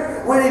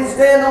Scripture. We need to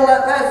stand on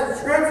that passage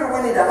of Scripture.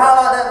 We need to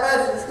highlight that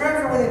passage of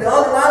Scripture. We need to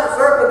underline it,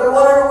 circle it, do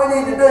whatever we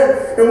need to do.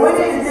 And we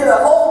need to get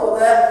a hold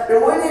of that.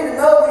 And we need to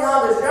know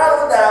beyond a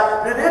shadow of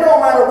doubt that it don't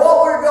matter what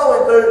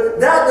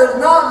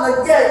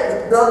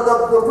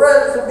the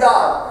presence of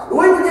God.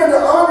 We begin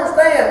to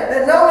understand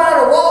that no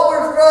matter what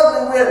we're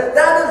struggling with,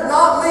 that does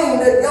not mean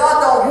that God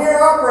don't hear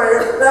our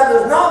prayers. That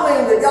does not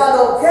mean that God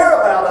don't care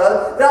about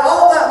us. That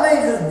all that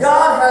means is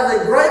God has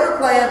a greater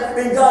plan,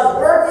 and God's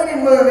working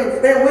and moving,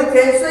 and we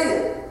can't see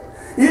it.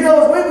 You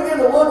know, as we begin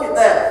to look at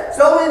that,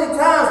 so many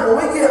times when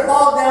we get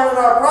bogged down in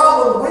our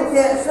problems, we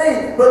can't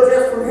see but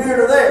just from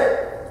here to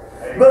there.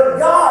 But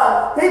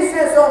God, He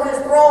sits on His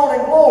throne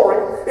in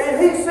glory, and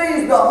He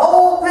sees the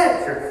whole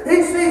picture.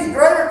 He sees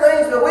greater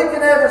things than we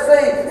can ever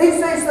see. He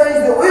sees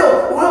things that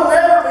we'll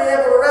never be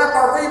able to wrap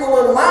our feeble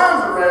little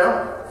minds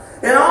around.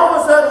 And all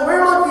of a sudden,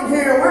 we're looking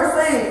here and we're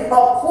seeing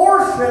a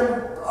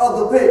portion of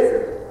the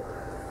picture.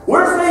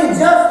 We're seeing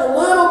just a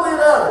little bit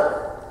of it.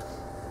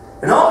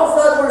 And all of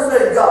a sudden, we're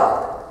saying,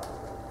 God,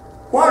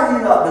 why are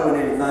you not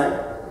doing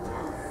anything?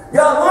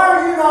 God, why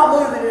are you not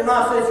moving in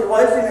my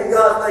situation? And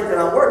God's thinking,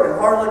 I'm working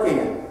hard as I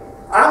can.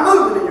 I'm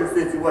moving in your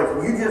situation.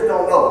 You just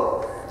don't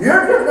know it.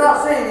 You're just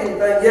not seeing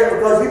anything yet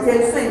because you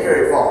can't see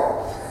very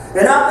far.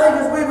 And I think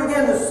as we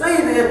begin to see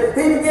this,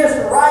 he begins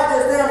to write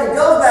this down. He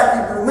goes back.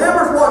 He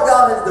remembers what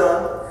God has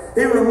done.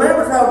 He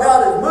remembers how God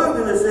has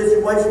moved in this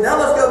situation. Now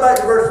let's go back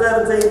to verse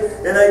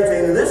 17 and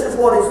 18. And this is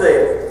what he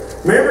says.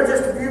 Remember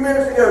just a few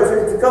minutes ago,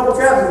 just a couple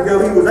chapters ago,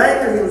 he was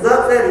angry, he was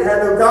upset, he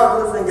had no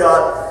confidence in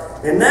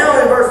God. And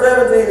now in verse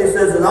 17 it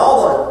says, and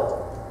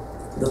although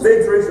the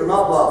fig tree shall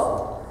not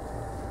blossom,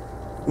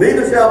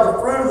 neither shall the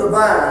fruit of the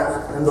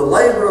vines, and the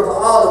labor of the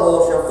olive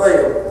oil shall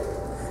fail,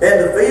 and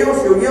the field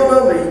shall yield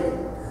no meat,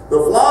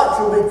 the flock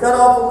shall be cut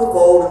off from the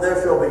fold, and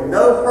there shall be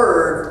no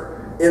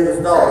herd in the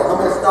stalls. I'm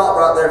going to stop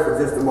right there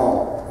for just a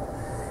moment.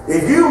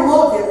 If you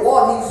look at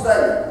what he's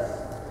saying,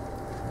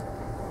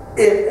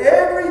 if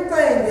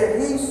everything that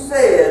he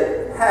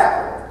said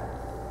happened,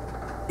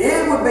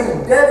 it would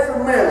be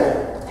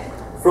detrimental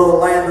for the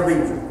land of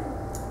Egypt.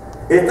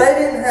 If they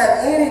didn't have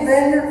any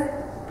vineyard,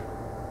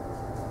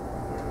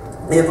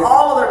 if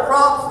all of their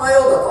crops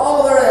failed, if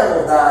all of their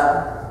animals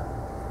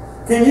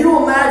died, can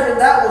you imagine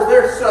that was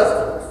their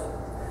sustenance?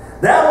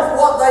 That was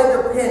what they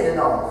depended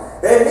on.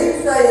 And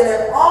he's saying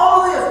if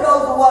all of this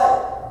goes away,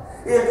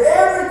 if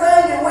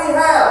everything that we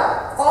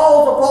have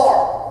falls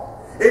apart,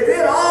 if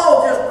it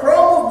all just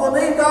crumbles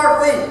beneath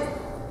our feet,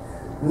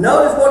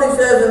 notice what he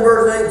says in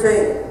verse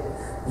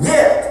 18.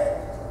 Yet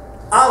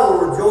I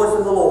will rejoice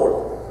in the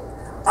Lord.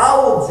 I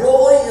will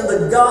joy in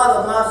the God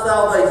of my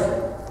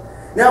salvation.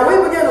 Now we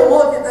begin to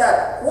look at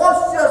that.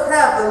 What's just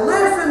happened?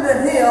 Listen to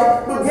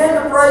him begin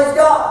to praise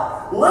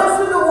God.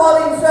 Listen to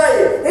what he's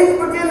saying. He's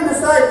beginning to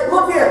say,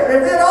 look here,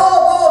 if it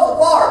all falls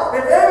apart,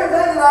 if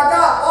everything that I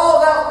got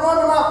falls out from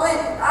under my feet,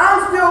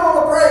 I'm still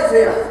going to praise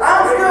him.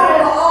 I'm still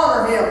going to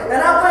honor him. And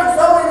I think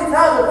so many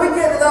times if we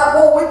get to that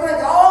point, we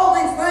think all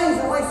these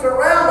things that we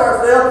surround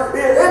ourselves,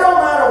 it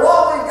don't matter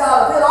what we've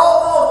got, if it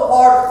all falls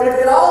apart, if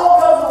it all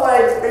goes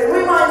away, and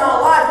we might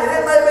not like it,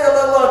 it may be a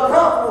little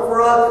uncomfortable for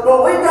us,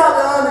 but we've got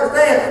to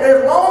understand,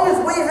 as long as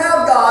we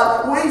have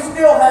God, we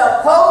still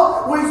have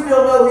hope, we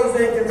still know he's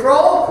in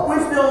control, we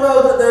still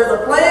know that there's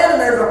a plan and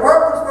there's a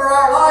purpose for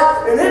our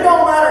life, and it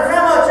don't matter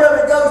how much of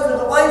it goes to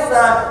the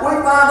wayside. We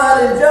find that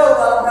in Job.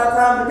 I don't have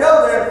time to go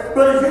there,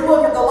 but as you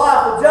look at the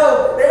life of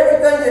Job,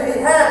 everything that he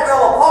had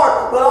fell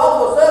apart, but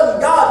all of a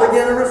sudden God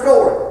began to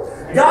restore it.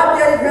 God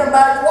gave him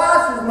back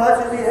twice as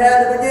much as he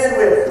had to begin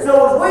with.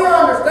 So as we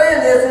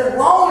understand this, as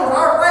long as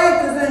our faith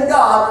is in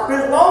God,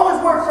 as long as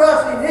we're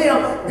trusting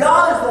him,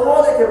 God is the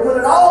one that can put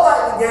it all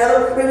back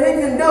together, and he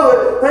can do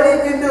it. And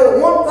he can do it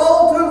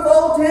 1-fold,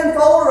 2-fold,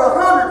 10-fold, or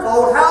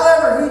 100-fold,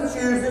 however he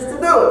chooses to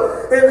do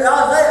it. And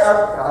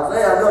Isaiah,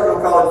 I know you're going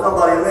to call him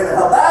somebody in a minute,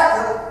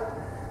 Habakkuk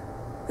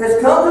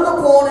has come to the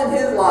point in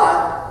his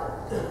life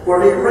where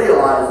he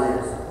realized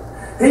this.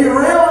 He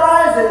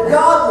realized that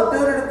God was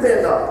due to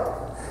depend on.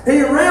 He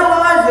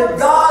realized that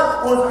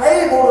God was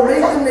able to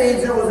meet the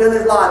needs that was in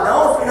his life. Now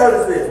I want you to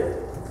notice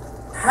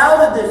this. How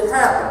did this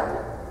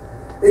happen?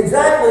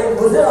 Exactly,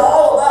 was it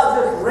all about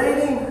just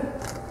reading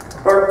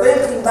or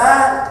thinking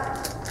back?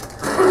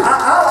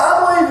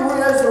 I believe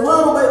there's a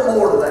little bit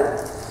more to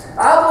that.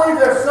 I believe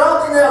there's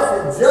something else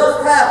that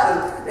just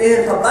happened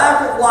in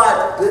Habakkuk's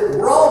life that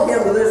brought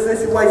him to this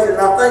situation.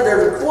 And I think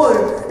there's a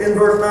clue in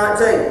verse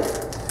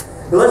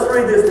 19. But let's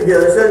read this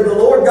together. It says, the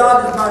Lord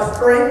God is my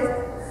strength,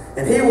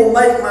 and he will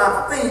make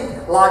my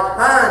feet like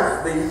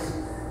hinds' feet,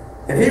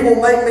 and he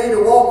will make me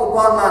to walk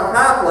upon my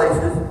high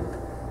places.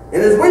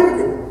 And as we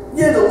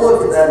begin to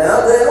look at that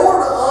now, in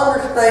order to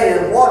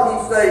understand what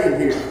he's saying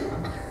here,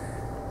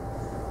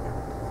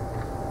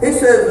 he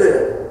says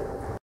this.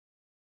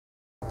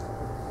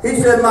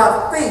 He said,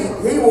 my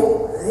feet, he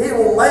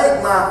will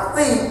make my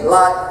feet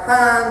like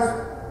hinds'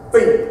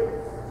 feet.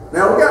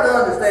 Now we've got to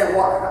understand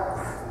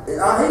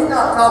he's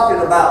not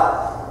talking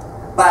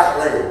about back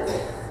legs.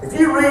 If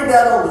you read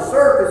that on the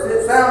surface,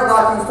 it sounds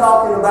like he's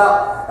talking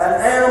about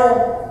an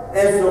animal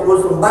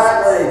with some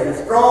back legs,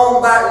 a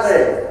strong back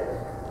leg.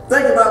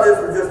 Think about this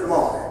for just a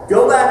moment.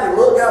 Go back and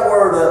look that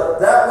word up.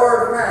 That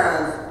word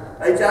hinds,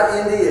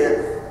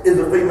 H-I-N-D-S, is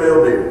a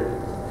female deer.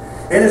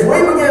 And as we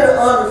begin to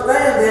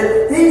understand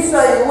this, he's he's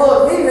saying,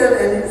 look, he has,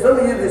 and some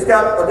of you that's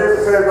got a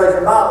different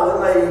translation Bible, it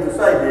may even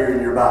say deer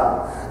in your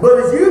Bible. But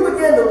as you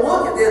begin to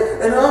look at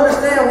this and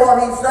understand what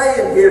he's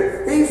saying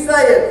here, he's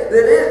saying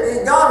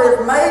that God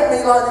has made me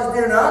like these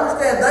deer. Now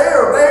understand, they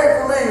are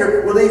very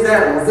familiar with these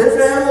animals. This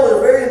animal is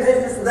very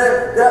indigenous to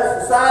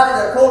that society,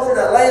 that culture,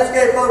 that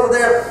landscape over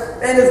there.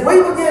 And as we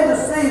begin to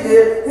see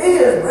this, he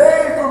is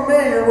very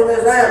familiar with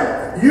this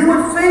animal. You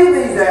would see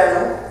these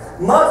animals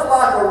much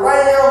like a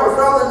ram or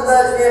something to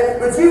that extent,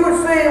 but you would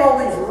see them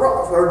on these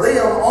rocks, or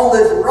them on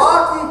this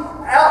rocky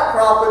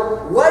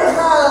outcropping way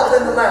high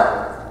up in the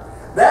mountains.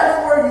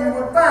 That's where you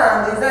would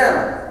find these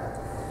animals.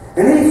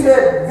 And he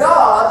said,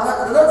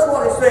 God, notice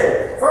what he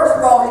said. First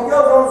of all, he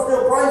goes on and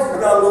still praises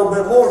God a little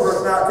bit more in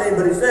verse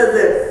 19, but he says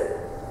this.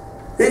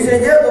 He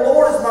said, yet the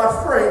Lord is my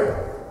strength,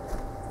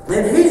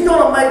 and he's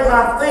going to make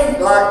my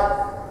feet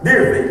like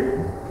deer feet.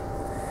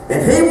 And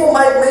he will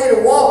make me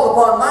to walk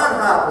upon mine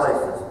high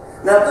places.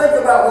 Now think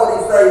about what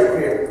he's saying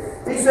here.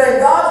 He's saying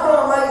God's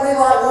going to make me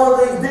like one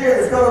of these deer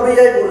that's going to be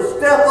able to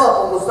step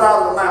up on the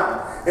side of the mountain.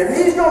 And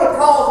he's going to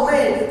cause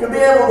me to be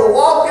able to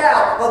walk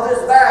out of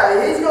this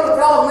valley. He's going to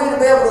cause me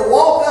to be able to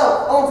walk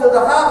up onto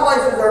the high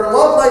places or the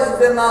low places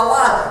in my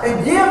life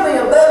and give me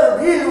a better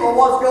view of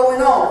what's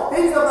going on.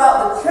 He's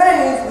about to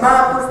change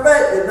my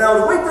perspective. Now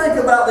as we think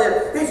about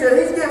this, he said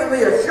he's giving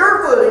me a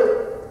sure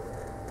footing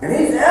and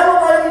he's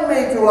elevating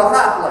me to a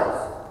high place.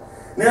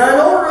 Now,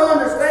 in order to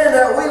understand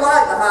that, we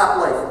like the high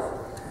places.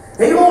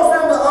 He wants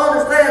them to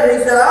understand, he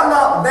said, I'm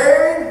not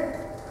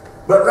buried,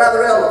 but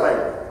rather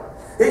elevated.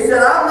 He said,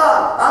 I'm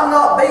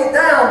not beat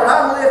down, but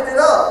I'm lifted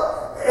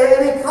up.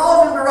 And he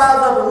calls him to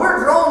rise up, and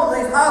we're drawn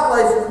to these high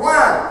places.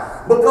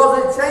 Why?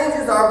 Because it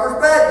changes our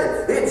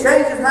perspective. It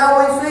changes how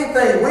we see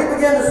things. We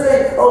begin to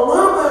see a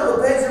little bit of the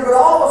picture, but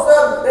all of a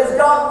sudden, as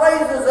God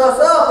raises us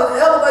up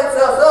and elevates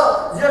us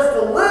up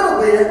just a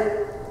little bit,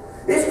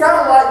 it's kind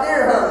of like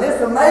deer hunting.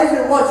 It's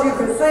amazing what you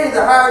can see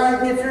the higher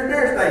you get your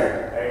deer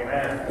stand.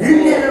 Amen. You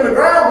can get in the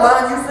ground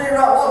blind, you see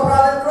what's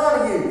right in front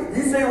of you.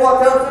 You see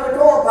what comes to the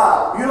corn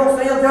pile. You don't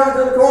see them coming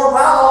to the corn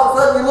pile, all of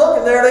a sudden you look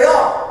and there they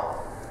are.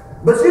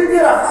 But you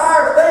get a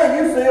higher stand,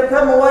 you see them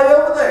coming way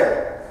over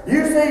there.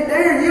 You see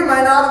deer you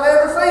may not have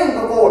ever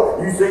seen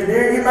before. You see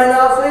deer you may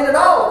not have seen at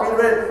all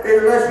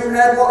unless you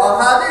had a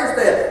high deer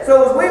stand.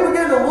 So as we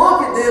begin to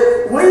look at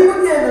this, we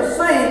begin to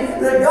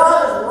see that God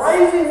is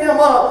raising him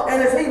up,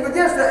 and as he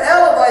begins to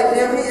elevate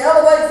him, he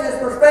elevates his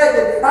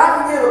perspective. I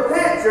can get a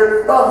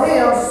picture of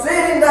him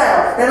sitting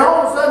down, and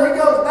all of a sudden he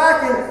goes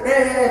back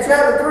in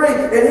chapter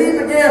 3, and he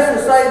begins to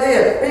say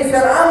this. He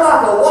said, I'm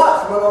like a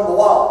watchman on the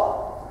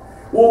wall.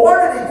 Well,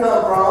 where did he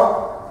come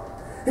from?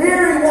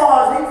 Here he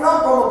was. He come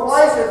from a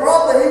place that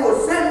probably he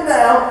was sitting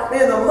down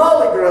in the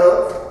mully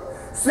grubs,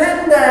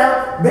 sitting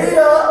down, beat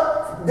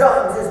up,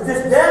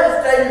 just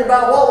devastated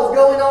about what was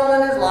going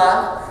on in his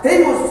life.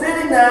 He was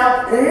sitting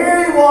down, and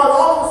here he was.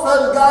 All of a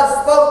sudden, God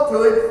spoke to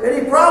him, and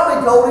he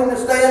probably told him to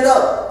stand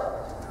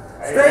up.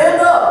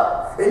 Stand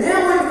up. And then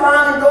we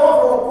find him going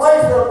from a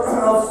place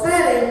of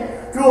sitting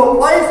to a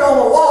place on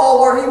the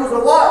wall where he was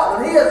a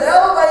watchman. He has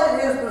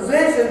elevated his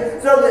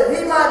position so that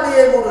he might be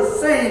able to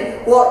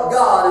see what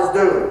God is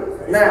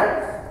doing.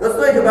 Now, let's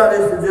think about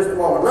this for just a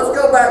moment. Let's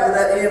go back to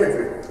that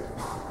imagery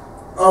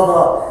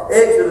of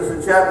Exodus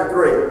in chapter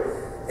 3.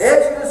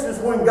 Exodus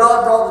is when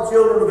God brought the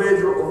children of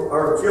Israel,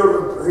 or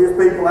his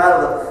people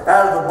out of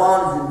the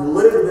bondage and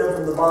delivered them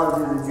from the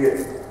bondage of the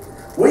Egyptians.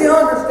 We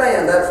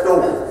understand that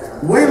story.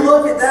 We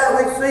look at that,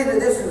 we see that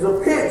this is a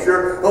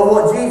picture of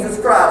what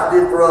Jesus Christ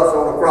did for us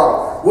on the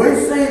cross. We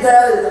see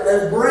that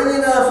as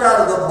bringing us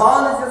out of the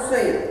bondage of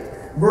sin,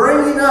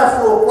 bringing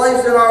us to a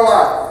place in our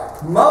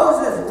life.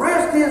 Moses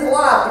risked his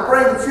life to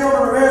bring the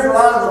children of Israel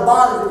out of the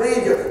bondage of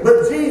Egypt,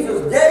 but Jesus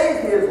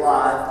gave his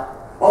life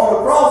on the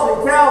cross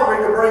in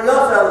Calvary to bring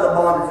us out of the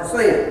bondage of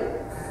sin.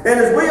 And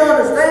as we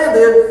understand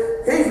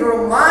this, he's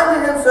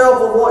reminding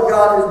himself of what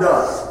God has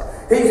done.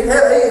 He's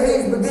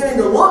beginning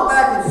to look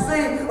back and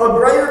see a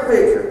greater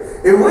picture.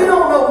 And we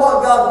don't know what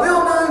God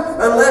will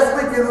do unless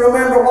we can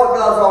remember what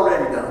God's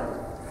already done.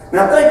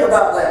 Now think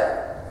about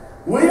that.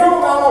 We don't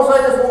know, I'm going to say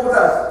this one more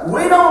time.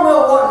 We don't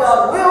know what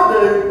God will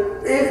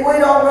do if we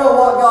don't know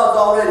what God's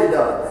already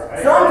done.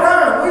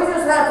 Sometimes we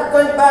just have to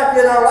think back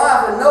in our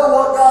life and know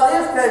what God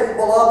is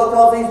capable of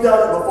because he's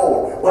done it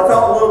before. We'll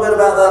talk a little bit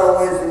about that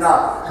on Wednesday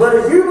night. But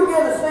as you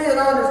begin to see and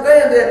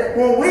understand that,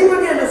 when we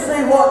begin to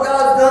see what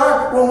God's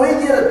done, when we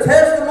get a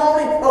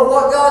testimony of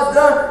what God's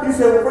done, you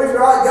say, well,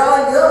 preacher,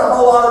 God ain't done a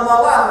whole lot in my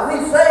life.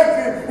 If he saved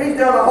you, he's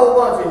done a whole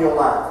bunch in your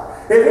life.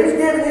 If he's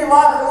given you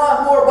life and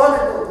life more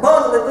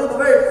abundantly through the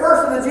very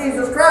person of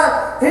Jesus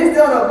Christ, he's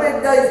done a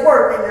big day's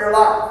work in your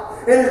life.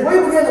 And as we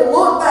begin to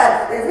look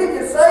back, if he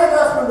can save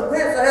us from the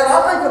pits of hell, I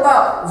think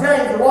about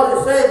James and what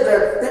it says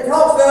there. It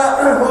talks about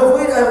if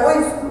we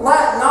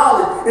lack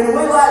knowledge and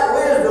we lack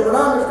wisdom and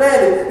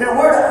understanding, then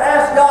we're to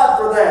ask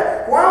God for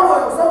that.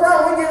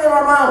 Sometimes we get in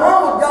our mind, why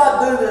would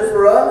God do this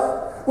for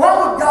us? Why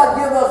would God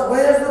give us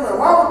wisdom, and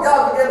why would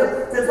God begin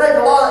to take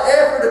a lot of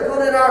effort to put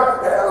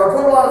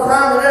a lot of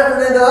time and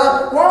effort into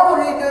us? Why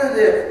would he do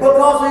this?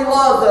 Because he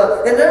loves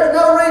us. And there's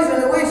no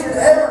reason that we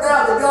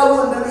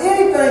God wouldn't do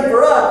anything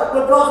for us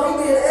because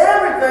He did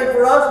everything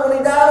for us when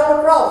He died on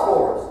the cross for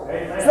us.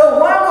 Amen. So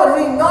why would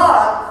He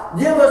not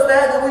give us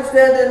that we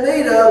stand in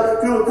need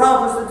of to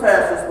accomplish the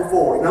task that's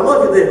before us? Now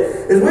look at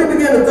this. As we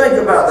begin to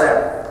think about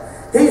that,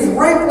 He's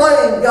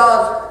replaying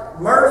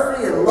God's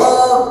mercy and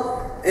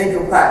love and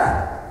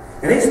compassion.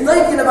 And He's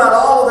thinking about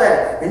all of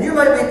that. And you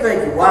may be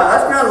thinking, wow,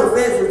 that's kind of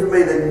offensive to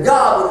me that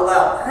God would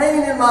allow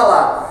pain in my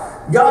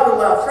life. God would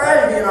allow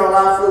tragedy in our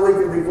life so we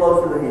can be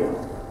closer to Him.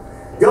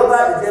 Go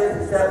back to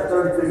Genesis chapter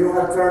 32. You don't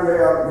have to turn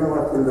there. You don't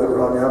have to put it up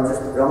right now.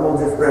 I'm going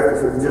to just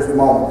reference it in just a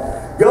moment.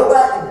 Go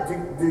back to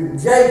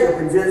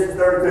Jacob in Genesis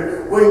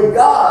 32. When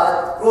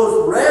God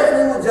was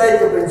wrestling with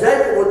Jacob, and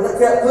Jacob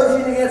kept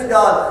pushing against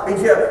God, and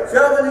kept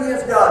shoving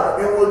against God,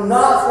 and would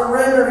not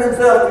surrender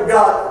himself to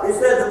God. It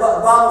said, the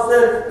Bible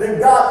said, that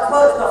God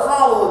touched the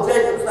hollow of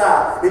Jacob's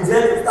thigh, and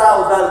Jacob's thigh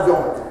was out of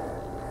joint.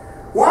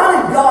 Why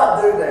did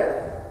God do that?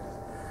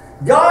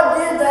 God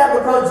did that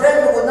because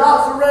Jacob would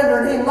not surrender,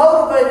 and He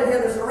motivated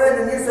him to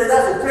surrender. And you say,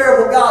 that's a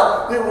terrible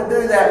God that would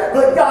do that.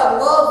 But God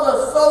loves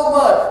us so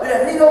much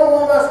that He don't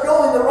want us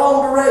going the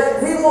wrong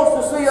direction. He wants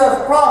to see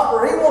us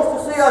prosper. He wants to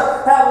see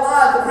us have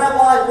lives and have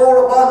lives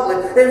more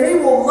abundantly. And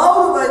He will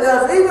motivate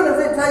us, even if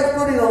it takes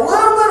putting a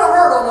little bit of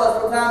hurt on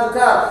us from time to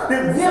time, to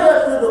get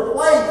us to the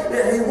place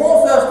that He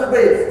wants us to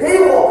be.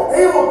 He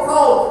will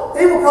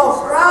cause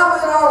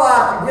striving in our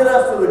life to get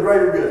us to the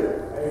greater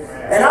good.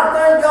 And I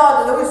thank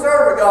God that we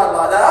serve a God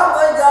like that. I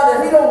thank God that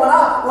He don't, when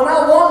I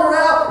wander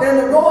out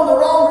and go in the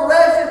wrong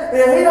direction,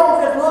 and He don't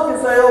just look and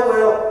say, oh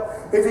well,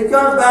 if He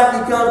comes back,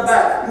 He comes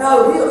back.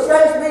 No, He'll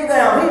chase me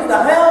down. He's the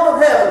hound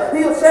of heaven.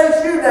 He'll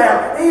chase you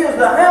down. He is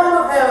the hound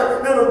of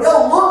heaven that'll go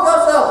look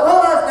us up,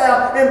 hunt us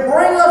down, and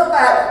bring us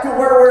back to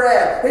where we're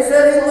at. He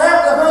said He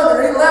left the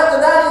 100, He left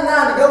the 99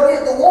 to go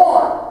get the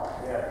one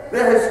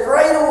that has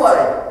strayed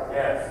away.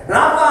 And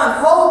I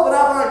find hope and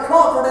I find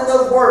comfort in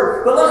those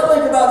words. But let's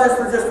think about this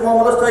for just a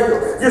moment. Let's take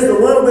it just a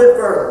little bit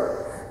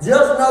further.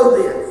 Just know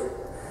this,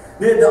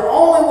 that the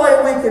only way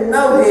we can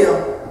know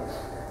Him,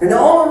 and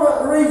the only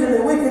reason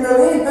that we can know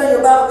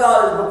anything about God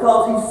is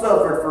because He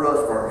suffered for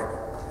us first.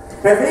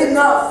 If He'd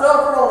not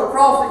suffered on the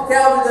cross at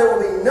Calvary, there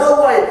would be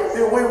no way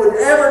that we would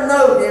ever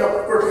know Him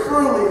for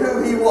truly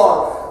who He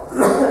was.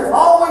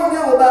 All we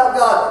knew about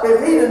God,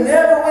 if He'd have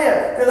never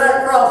went to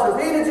that cross,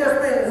 if He'd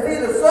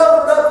have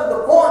suffered up to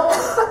the point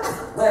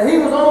that He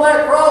was on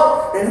that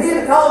cross, and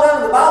He'd have called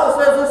down, the Bible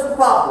says this is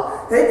possible,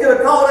 He could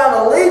have called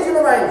down a legion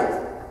of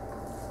angels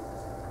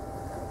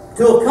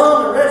to have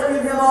come and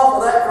rescued Him off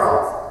of that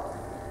cross.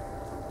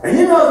 And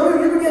you know, if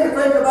you begin to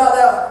think about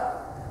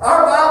that,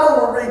 our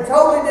Bible would be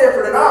totally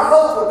different, and our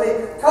hope would be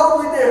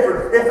totally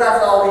different if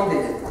that's all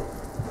He did.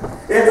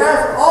 If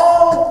that's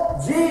all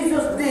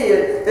Jesus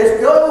did,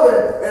 is go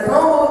and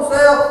humble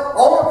Himself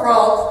on the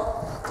cross,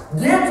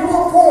 get to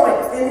a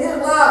point in His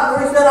life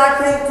where He said, I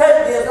can't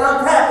take this,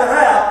 I'm tapping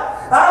out.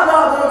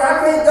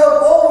 I can't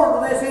go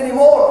forward with this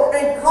anymore,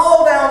 and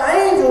call down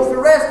angels to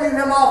rescue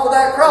Him off of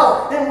that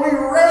cross. And we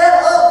read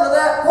up to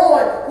that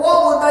point,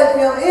 what would make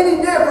Him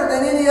any different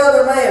than any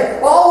other man?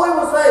 All we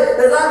would say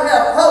is, I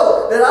have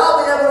hope that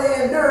I'll be able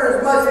to endure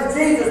as much as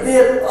Jesus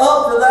did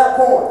up to that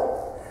point.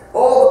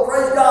 Oh, but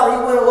praise God, He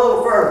went a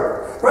little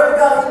further. Praise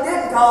God, He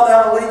didn't call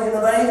down a legion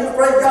of angels.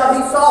 Praise God,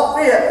 He saw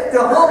fit to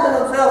humble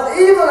Himself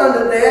even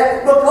unto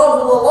death because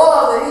of the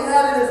love that He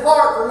had in His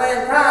heart for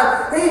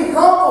mankind. He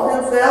humbled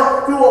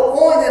Himself to a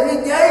point that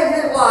He gave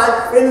His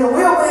life, and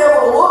we'll be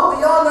able to look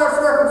beyond our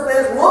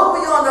circumstance,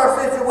 look beyond our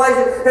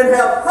situation, and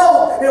have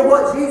hope in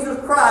what Jesus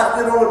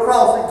Christ did on the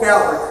cross at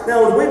Calvary.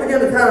 Now, as we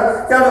begin to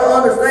kind of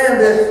understand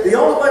this, the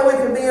only way we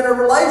can be in a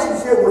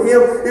relationship with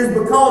Him is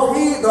because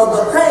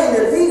the pain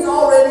that He's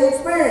already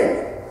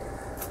experienced.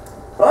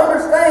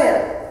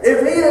 Understand, if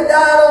He'd have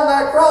died on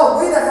that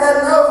cross, we'd have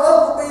had no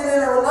hope of being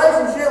in a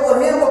relationship with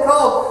Him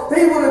because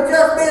He would have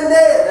just been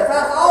dead. If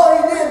that's all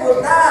He did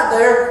was die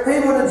there, He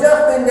would have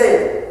just been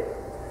dead.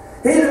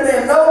 He'd have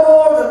been no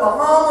more than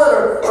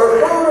Muhammad or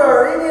Buddha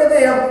or any of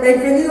them.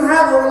 And can you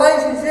have a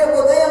relationship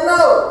with them?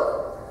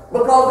 No,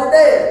 because they're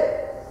dead.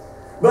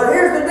 But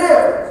here's the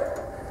difference.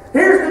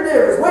 Here's the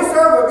difference. We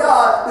serve a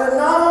God that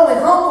not only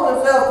humbled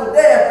Himself to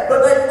death,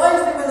 but they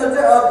placed Him in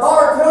the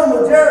barred tomb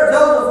with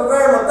Joseph of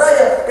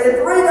Arimathea, and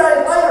 3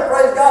 days later,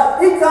 praise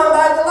God, He come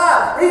back to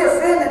life. He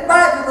ascended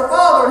back to the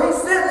Father. He's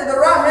sitting at the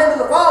right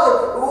hand of the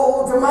Father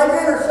to make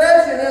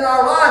intercession in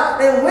our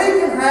life, and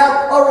we can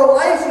have a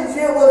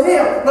relationship with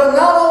Him. But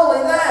not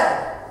only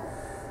that,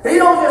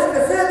 He don't just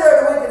sit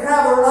there that we can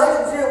have a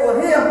relationship with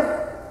Him.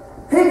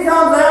 He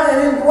comes down and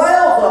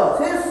indwells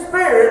us. His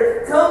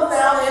Spirit comes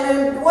down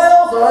and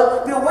indwells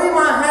us that we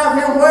might have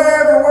Him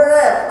wherever we're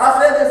at. I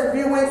said this a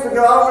few weeks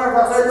ago. I don't remember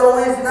if I said it on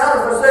Wednesday night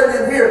or if I said it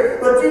in here.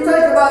 But you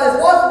think about this.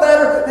 What's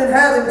better than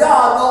having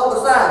God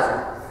walk beside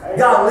you?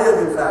 God lives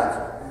inside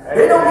you.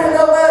 It don't get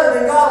no better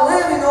than God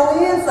living on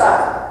the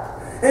inside.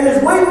 And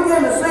as we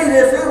begin to see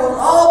this, it was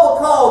all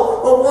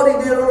because of what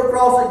He did on the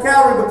cross at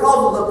Calvary,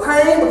 because of the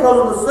pain, because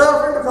of the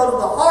suffering, because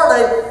of the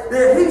heartache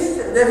that He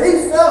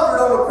suffered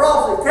on the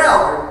cross at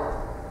Calvary.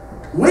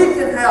 We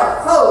can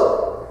have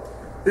hope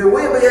that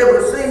we'll be able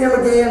to see Him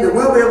again, that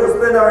we'll be able to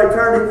spend our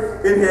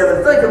eternity in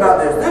heaven. Think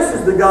about this. This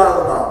is the God of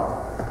the Bible.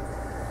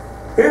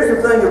 Here's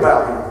the thing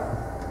about Him.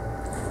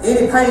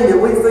 Any pain that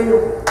we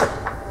feel,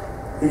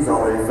 He's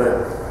already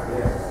felt.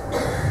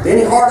 Yeah.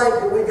 Any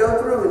heartache that we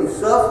go through, any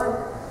suffering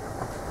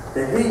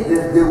that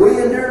we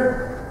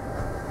endure,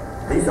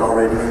 He's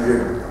already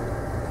endured.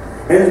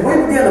 And as we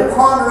begin to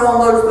ponder on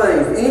those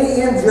things,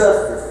 any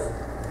injustice,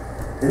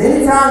 and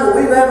any time that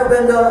we've ever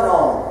been done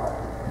wrong,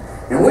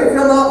 and we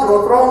come up to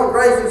a throne of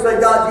grace and say,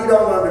 God, you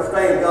don't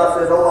understand. God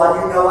says, oh,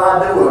 you know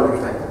I do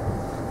understand.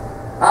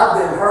 I've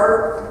been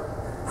hurt.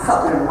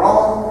 I've been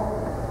wrong.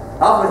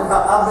 I've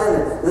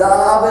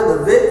been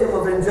the victim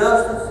of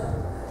injustice.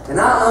 And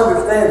I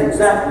understand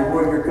exactly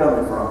where you're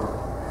coming from.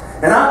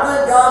 And I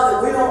thank God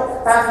that we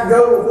don't have to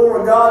go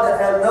before a God that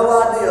has no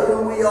idea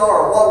who we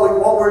are or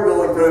what we're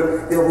going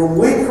through. That when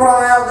we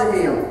cry out to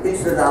Him, He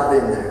says, I've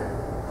been there.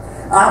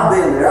 I've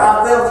been there.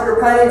 I felt your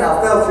pain.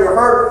 I felt your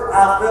hurt.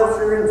 I felt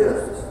your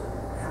injustice.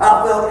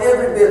 I felt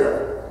every bit of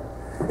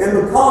it.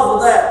 And because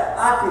of that,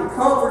 I can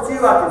comfort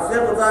you. I can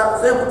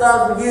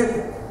sympathize with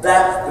you.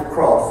 That's the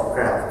cross of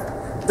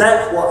Calvary.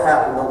 That's what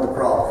happened on the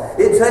cross.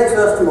 It takes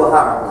us to a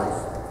higher place.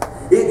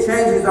 It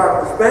changes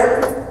our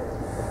perspective.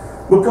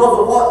 Because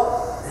of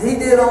what He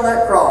did on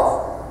that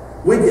cross,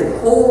 we can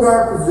hold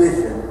our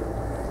position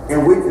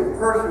and we can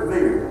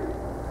persevere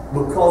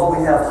because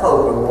we have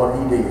hope in what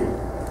He did.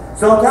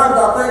 Sometimes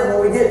I think when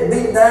we get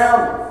beat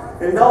down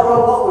and don't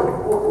know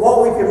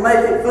what we can make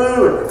it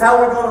through and how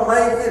we're going to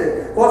make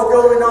it and what's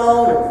going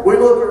on, and we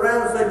look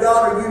around and say,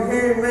 God, are you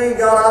hearing me?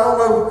 God, I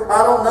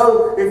don't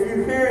know if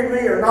you're hearing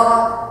me or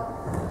not.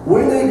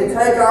 We need to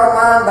take our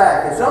mind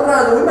back. And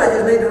sometimes we may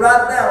just need to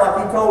write it down like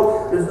He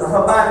told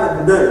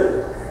Habakkuk to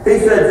do. He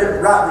said,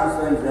 just write these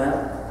things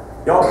down.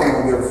 Y'all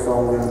can give us a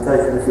song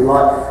invitation if you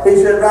like. He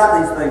said,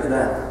 write these things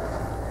down.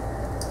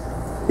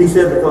 He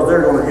said, because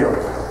they're going to help.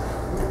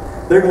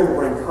 They're going to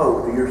bring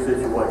hope to your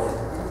situation.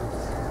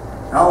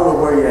 I don't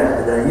know where you're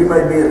at today. You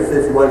may be in a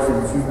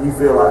situation that you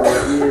feel like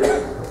there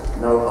is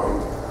no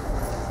hope.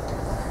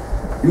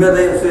 You may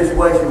be in a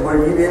situation where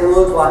it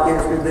looks like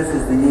this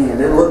is the end.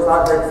 It looks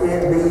like there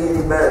can't be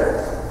any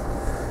better.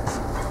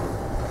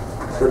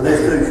 But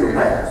this too shall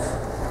pass.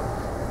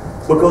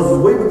 Because as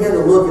we begin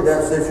to look at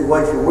that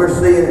situation, we're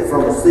seeing it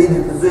from a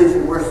seated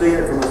position. We're seeing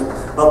it from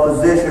a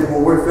position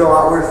where we feel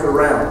like we're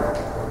surrounded.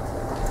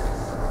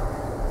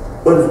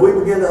 But as we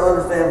begin to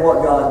understand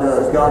what God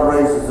does, God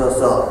raises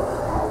us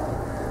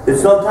up. And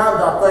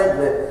sometimes I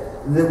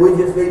think that we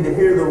just need to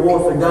hear the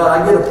voice of God.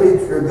 I get a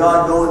picture of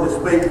God going to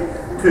speak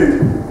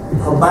to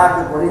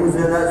Habakkuk when he was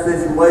in that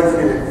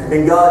situation,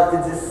 and God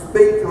could just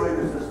speak to him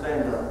and just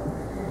stand up.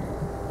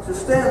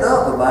 Just stand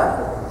up,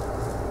 Habakkuk.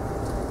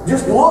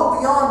 Just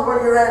look beyond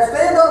where you're at.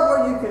 Stand up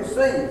where you can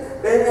see.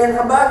 And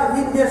Habakkuk,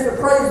 he begins to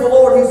praise the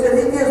Lord. He said,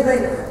 He gives me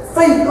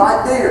feet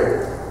like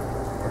deer.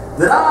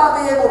 That I might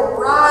be able to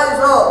rise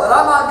up. That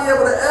I might be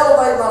able to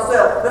elevate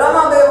myself. That I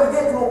might be able to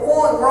get to a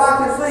point where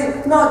I can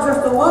see not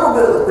just a little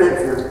bit of the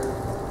picture,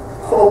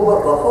 but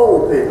the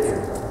whole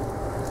picture.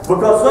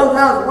 Because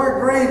sometimes we're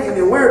grieving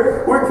and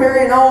we're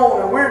carrying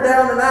on and we're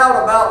down and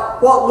out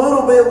about what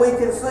little bit we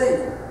can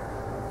see.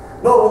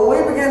 But when we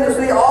begin to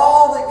see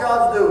all that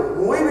God's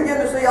doing, when we begin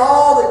to see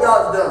all that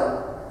God's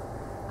done,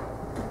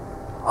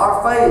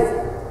 our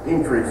faith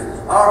increases.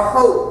 Our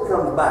hope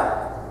comes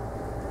back.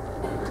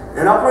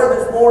 And I pray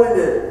this morning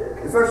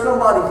that if there's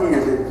somebody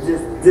here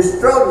that just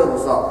struggling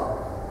with something,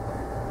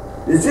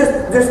 it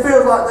just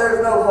feels like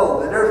there's no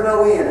hope, that there's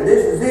no end, and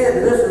this is it,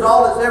 and this is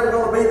all it's ever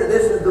going to be, that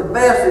this is the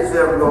best it's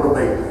ever going to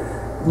be.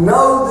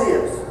 Know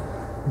this.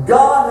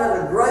 God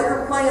has a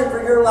greater plan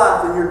for your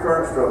life than your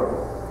current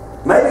struggle.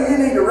 Maybe you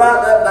need to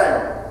write that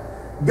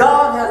down.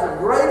 God has a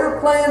greater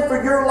plan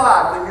for your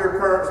life than your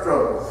current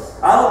struggle.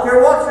 I don't care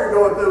what you're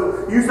going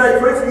through. You say,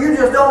 preacher, you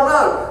just don't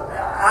know.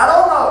 I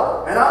don't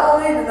know, and I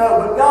don't need to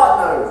know, but God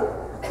knows.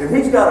 And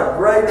He's got a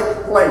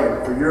greater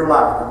plan for your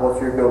life than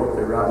what you're going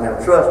through right now.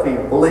 Trust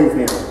Him. Believe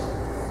Him.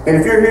 And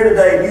if you're here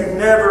today and you've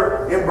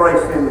never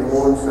embraced Him as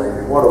Lord and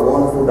Savior, what a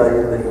wonderful day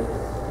it is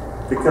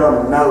to come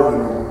and know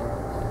Him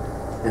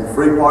and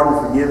free pardon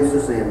and forgiveness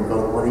of sin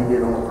because of what He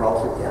did on the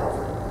cross of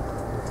Calvary.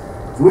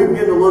 As we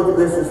begin to look at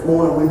this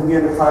morning, we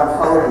begin to find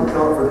hope and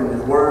comfort in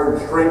His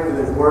Word, strength in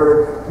His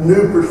Word,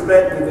 new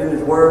perspective in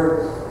His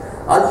Word.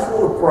 I just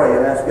want to pray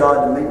and ask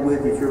God to meet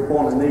with you at your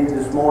point of need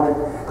this morning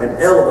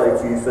and elevate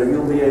you so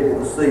you'll be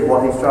able to see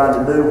what He's trying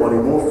to do, what He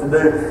wants to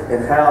do,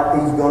 and how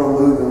He's going to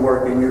move and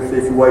work in your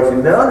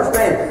situation. Now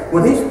understand,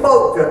 when He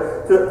spoke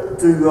to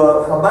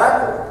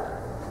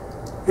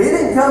Habakkuk, He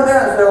didn't come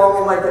down and say, I'm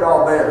going to make it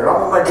all better.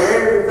 I'm going to make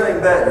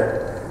everything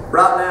better.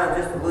 Right now,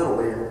 just a little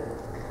bit.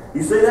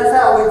 You see, that's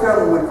how we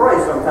come when we pray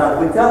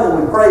sometimes. We come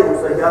when we pray and we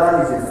say, God, I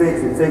need you to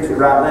fix it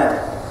right now.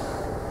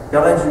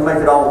 God, I need you to make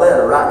it all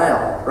better right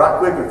now. Right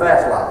quick and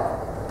fast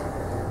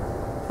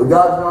like. But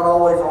God's not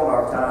always on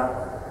our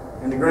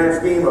time. In the grand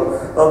scheme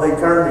of the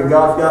eternity,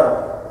 God's got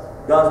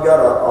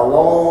a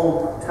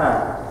long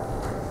time.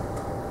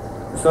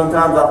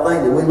 Sometimes I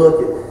think that we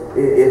look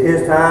at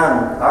His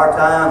time, our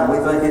time, we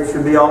think it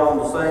should be all on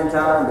the same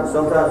time, but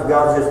sometimes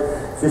God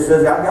just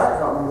says, I got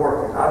something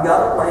working. I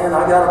got a plan.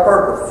 I got a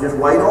purpose. Just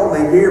wait on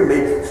me. Hear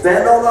me.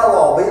 Stand on that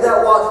wall. Be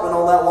that watchman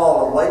on that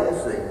wall and wait and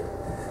see.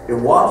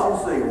 And watch and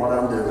see what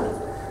I'm doing.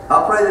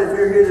 I pray that if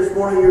you're here this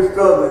morning, you're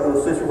struggling with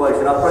a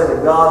situation, I pray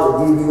that God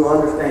will give you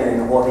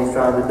understanding of what He's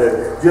trying to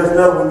do. Just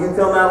know when you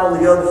come out on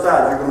the other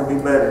side, you're going to be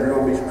better. You're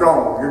going to be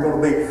stronger. You're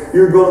going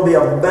to be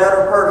a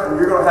better person.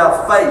 You're going to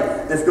have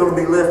faith that's going to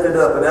be lifted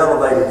up and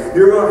elevated.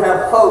 You're going to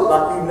have hope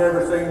like you've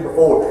never seen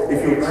before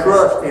if you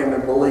trust Him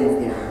and believe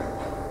Him.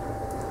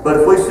 But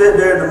if we sit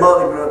there in the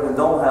muddy grove and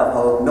don't have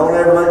hope, don't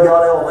ever let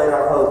God elevate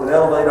our hope and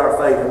elevate our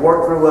faith and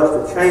work through us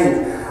to change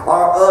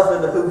us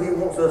into who He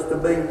wants us to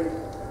be,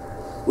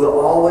 we'll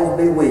always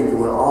be weak, and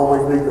we'll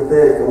always be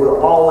pathetic, and we'll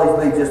always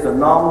be just a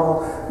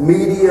nominal,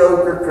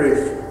 mediocre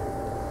Christian.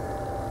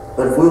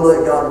 But if we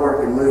let God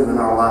work and move in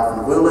our life,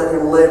 and if we let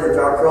Him leverage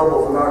our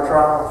troubles and our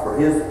trials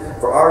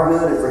for our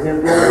good and for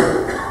His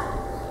glory,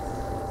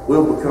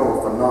 we'll become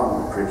a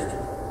phenomenal Christian.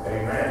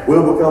 Amen.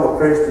 We'll become a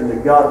Christian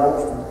that God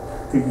wants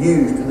to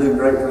use to do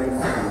great things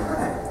for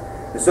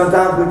Him. And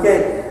sometimes we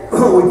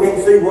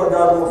can't see what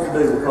God wants to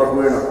do because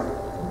we're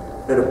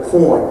at a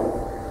point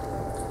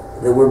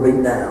that we're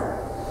beat down.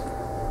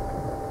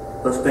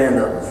 Let's stand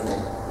up this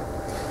morning.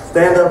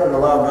 Stand up and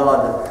allow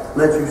God to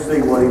let you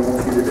see what He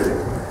wants you to do.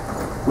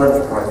 Let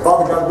us pray.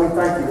 Father God, we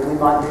thank You that we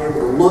might be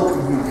able to look to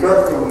You,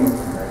 trust in You.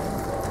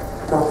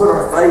 God, put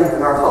our faith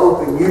and our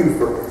hope in You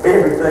for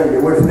everything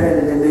that we're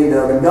standing in need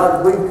of. And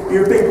God,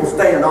 Your people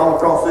stand all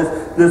across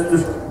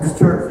this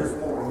church this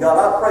morning. God,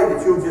 I pray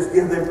that You'll just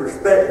give them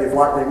perspective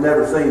like they've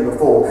never seen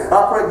before.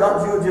 I pray, God,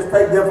 that You'll just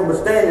take them from a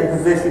standing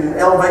position and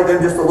elevate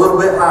them just a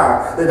little bit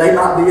higher, that they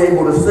might be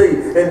able to see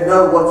and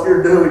know what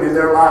You're doing in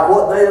their life,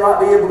 what they might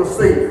be able to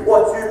see,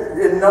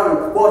 and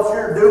know what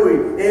You're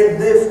doing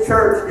in this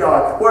church,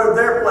 God, where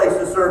their place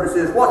of service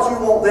is, what You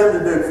want them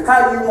to do,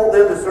 how You want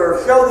them to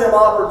serve. Show them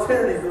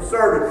opportunities of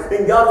service.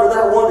 And God, for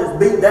that one that's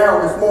beat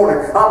down this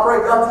morning, I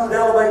pray, God, You'd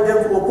elevate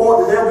them to a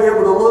point that they'll be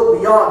able to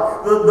look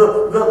beyond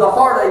the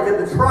heartache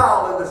and the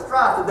trial and the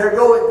strife that they're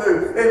going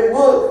through and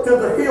look to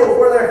the hills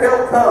where their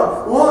help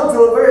comes. Look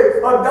to a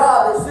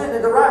God that's sitting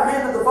at the right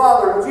hand of the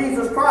Father, and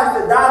Jesus Christ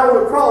that died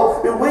on the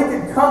cross, and we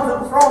can come to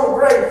the throne of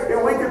grace,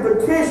 and we can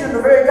petition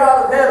the very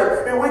God of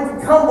heaven, and we can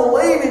come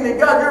believing that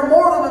God, You're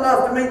more than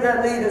enough to meet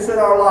that need that's in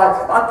our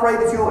life. I pray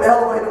that You'll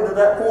elevate them to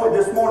that point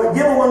this morning.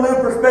 Give them a new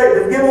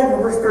perspective. Give them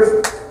a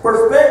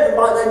perspective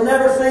like they've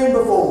never seen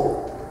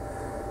before.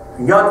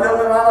 And God, tell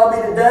them it might not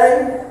be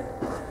today,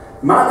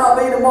 might not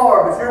be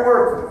tomorrow, but You're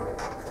working.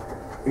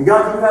 And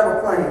God, You have a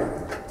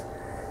plan.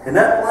 And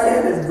that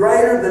plan is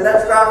greater than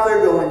that strife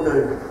they're going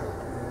through.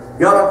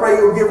 God, I pray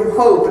You'll give them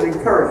hope and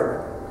encouragement.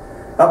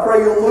 I pray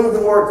You'll move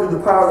and work through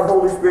the power of the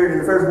Holy Spirit.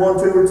 And if there's 1,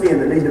 2, or 10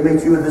 that need to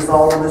meet You at this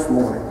altar this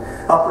morning,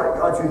 I pray,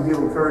 God, You give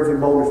them courage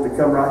and boldness to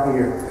come right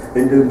here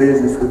and do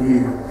business with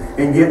You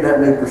and get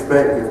that new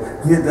perspective,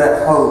 get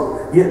that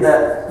hope, get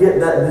that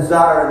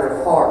desire in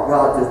their heart,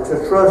 God,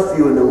 to trust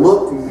You and to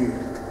look to You.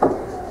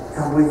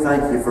 God, we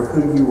thank You for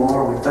who You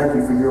are. We thank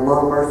You for Your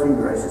love, mercy, and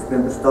grace that's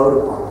been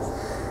bestowed upon us.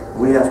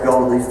 We ask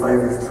all of these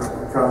favors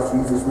in Christ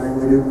Jesus' name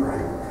we do pray.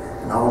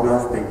 And all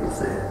God's people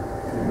said,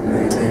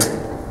 Amen.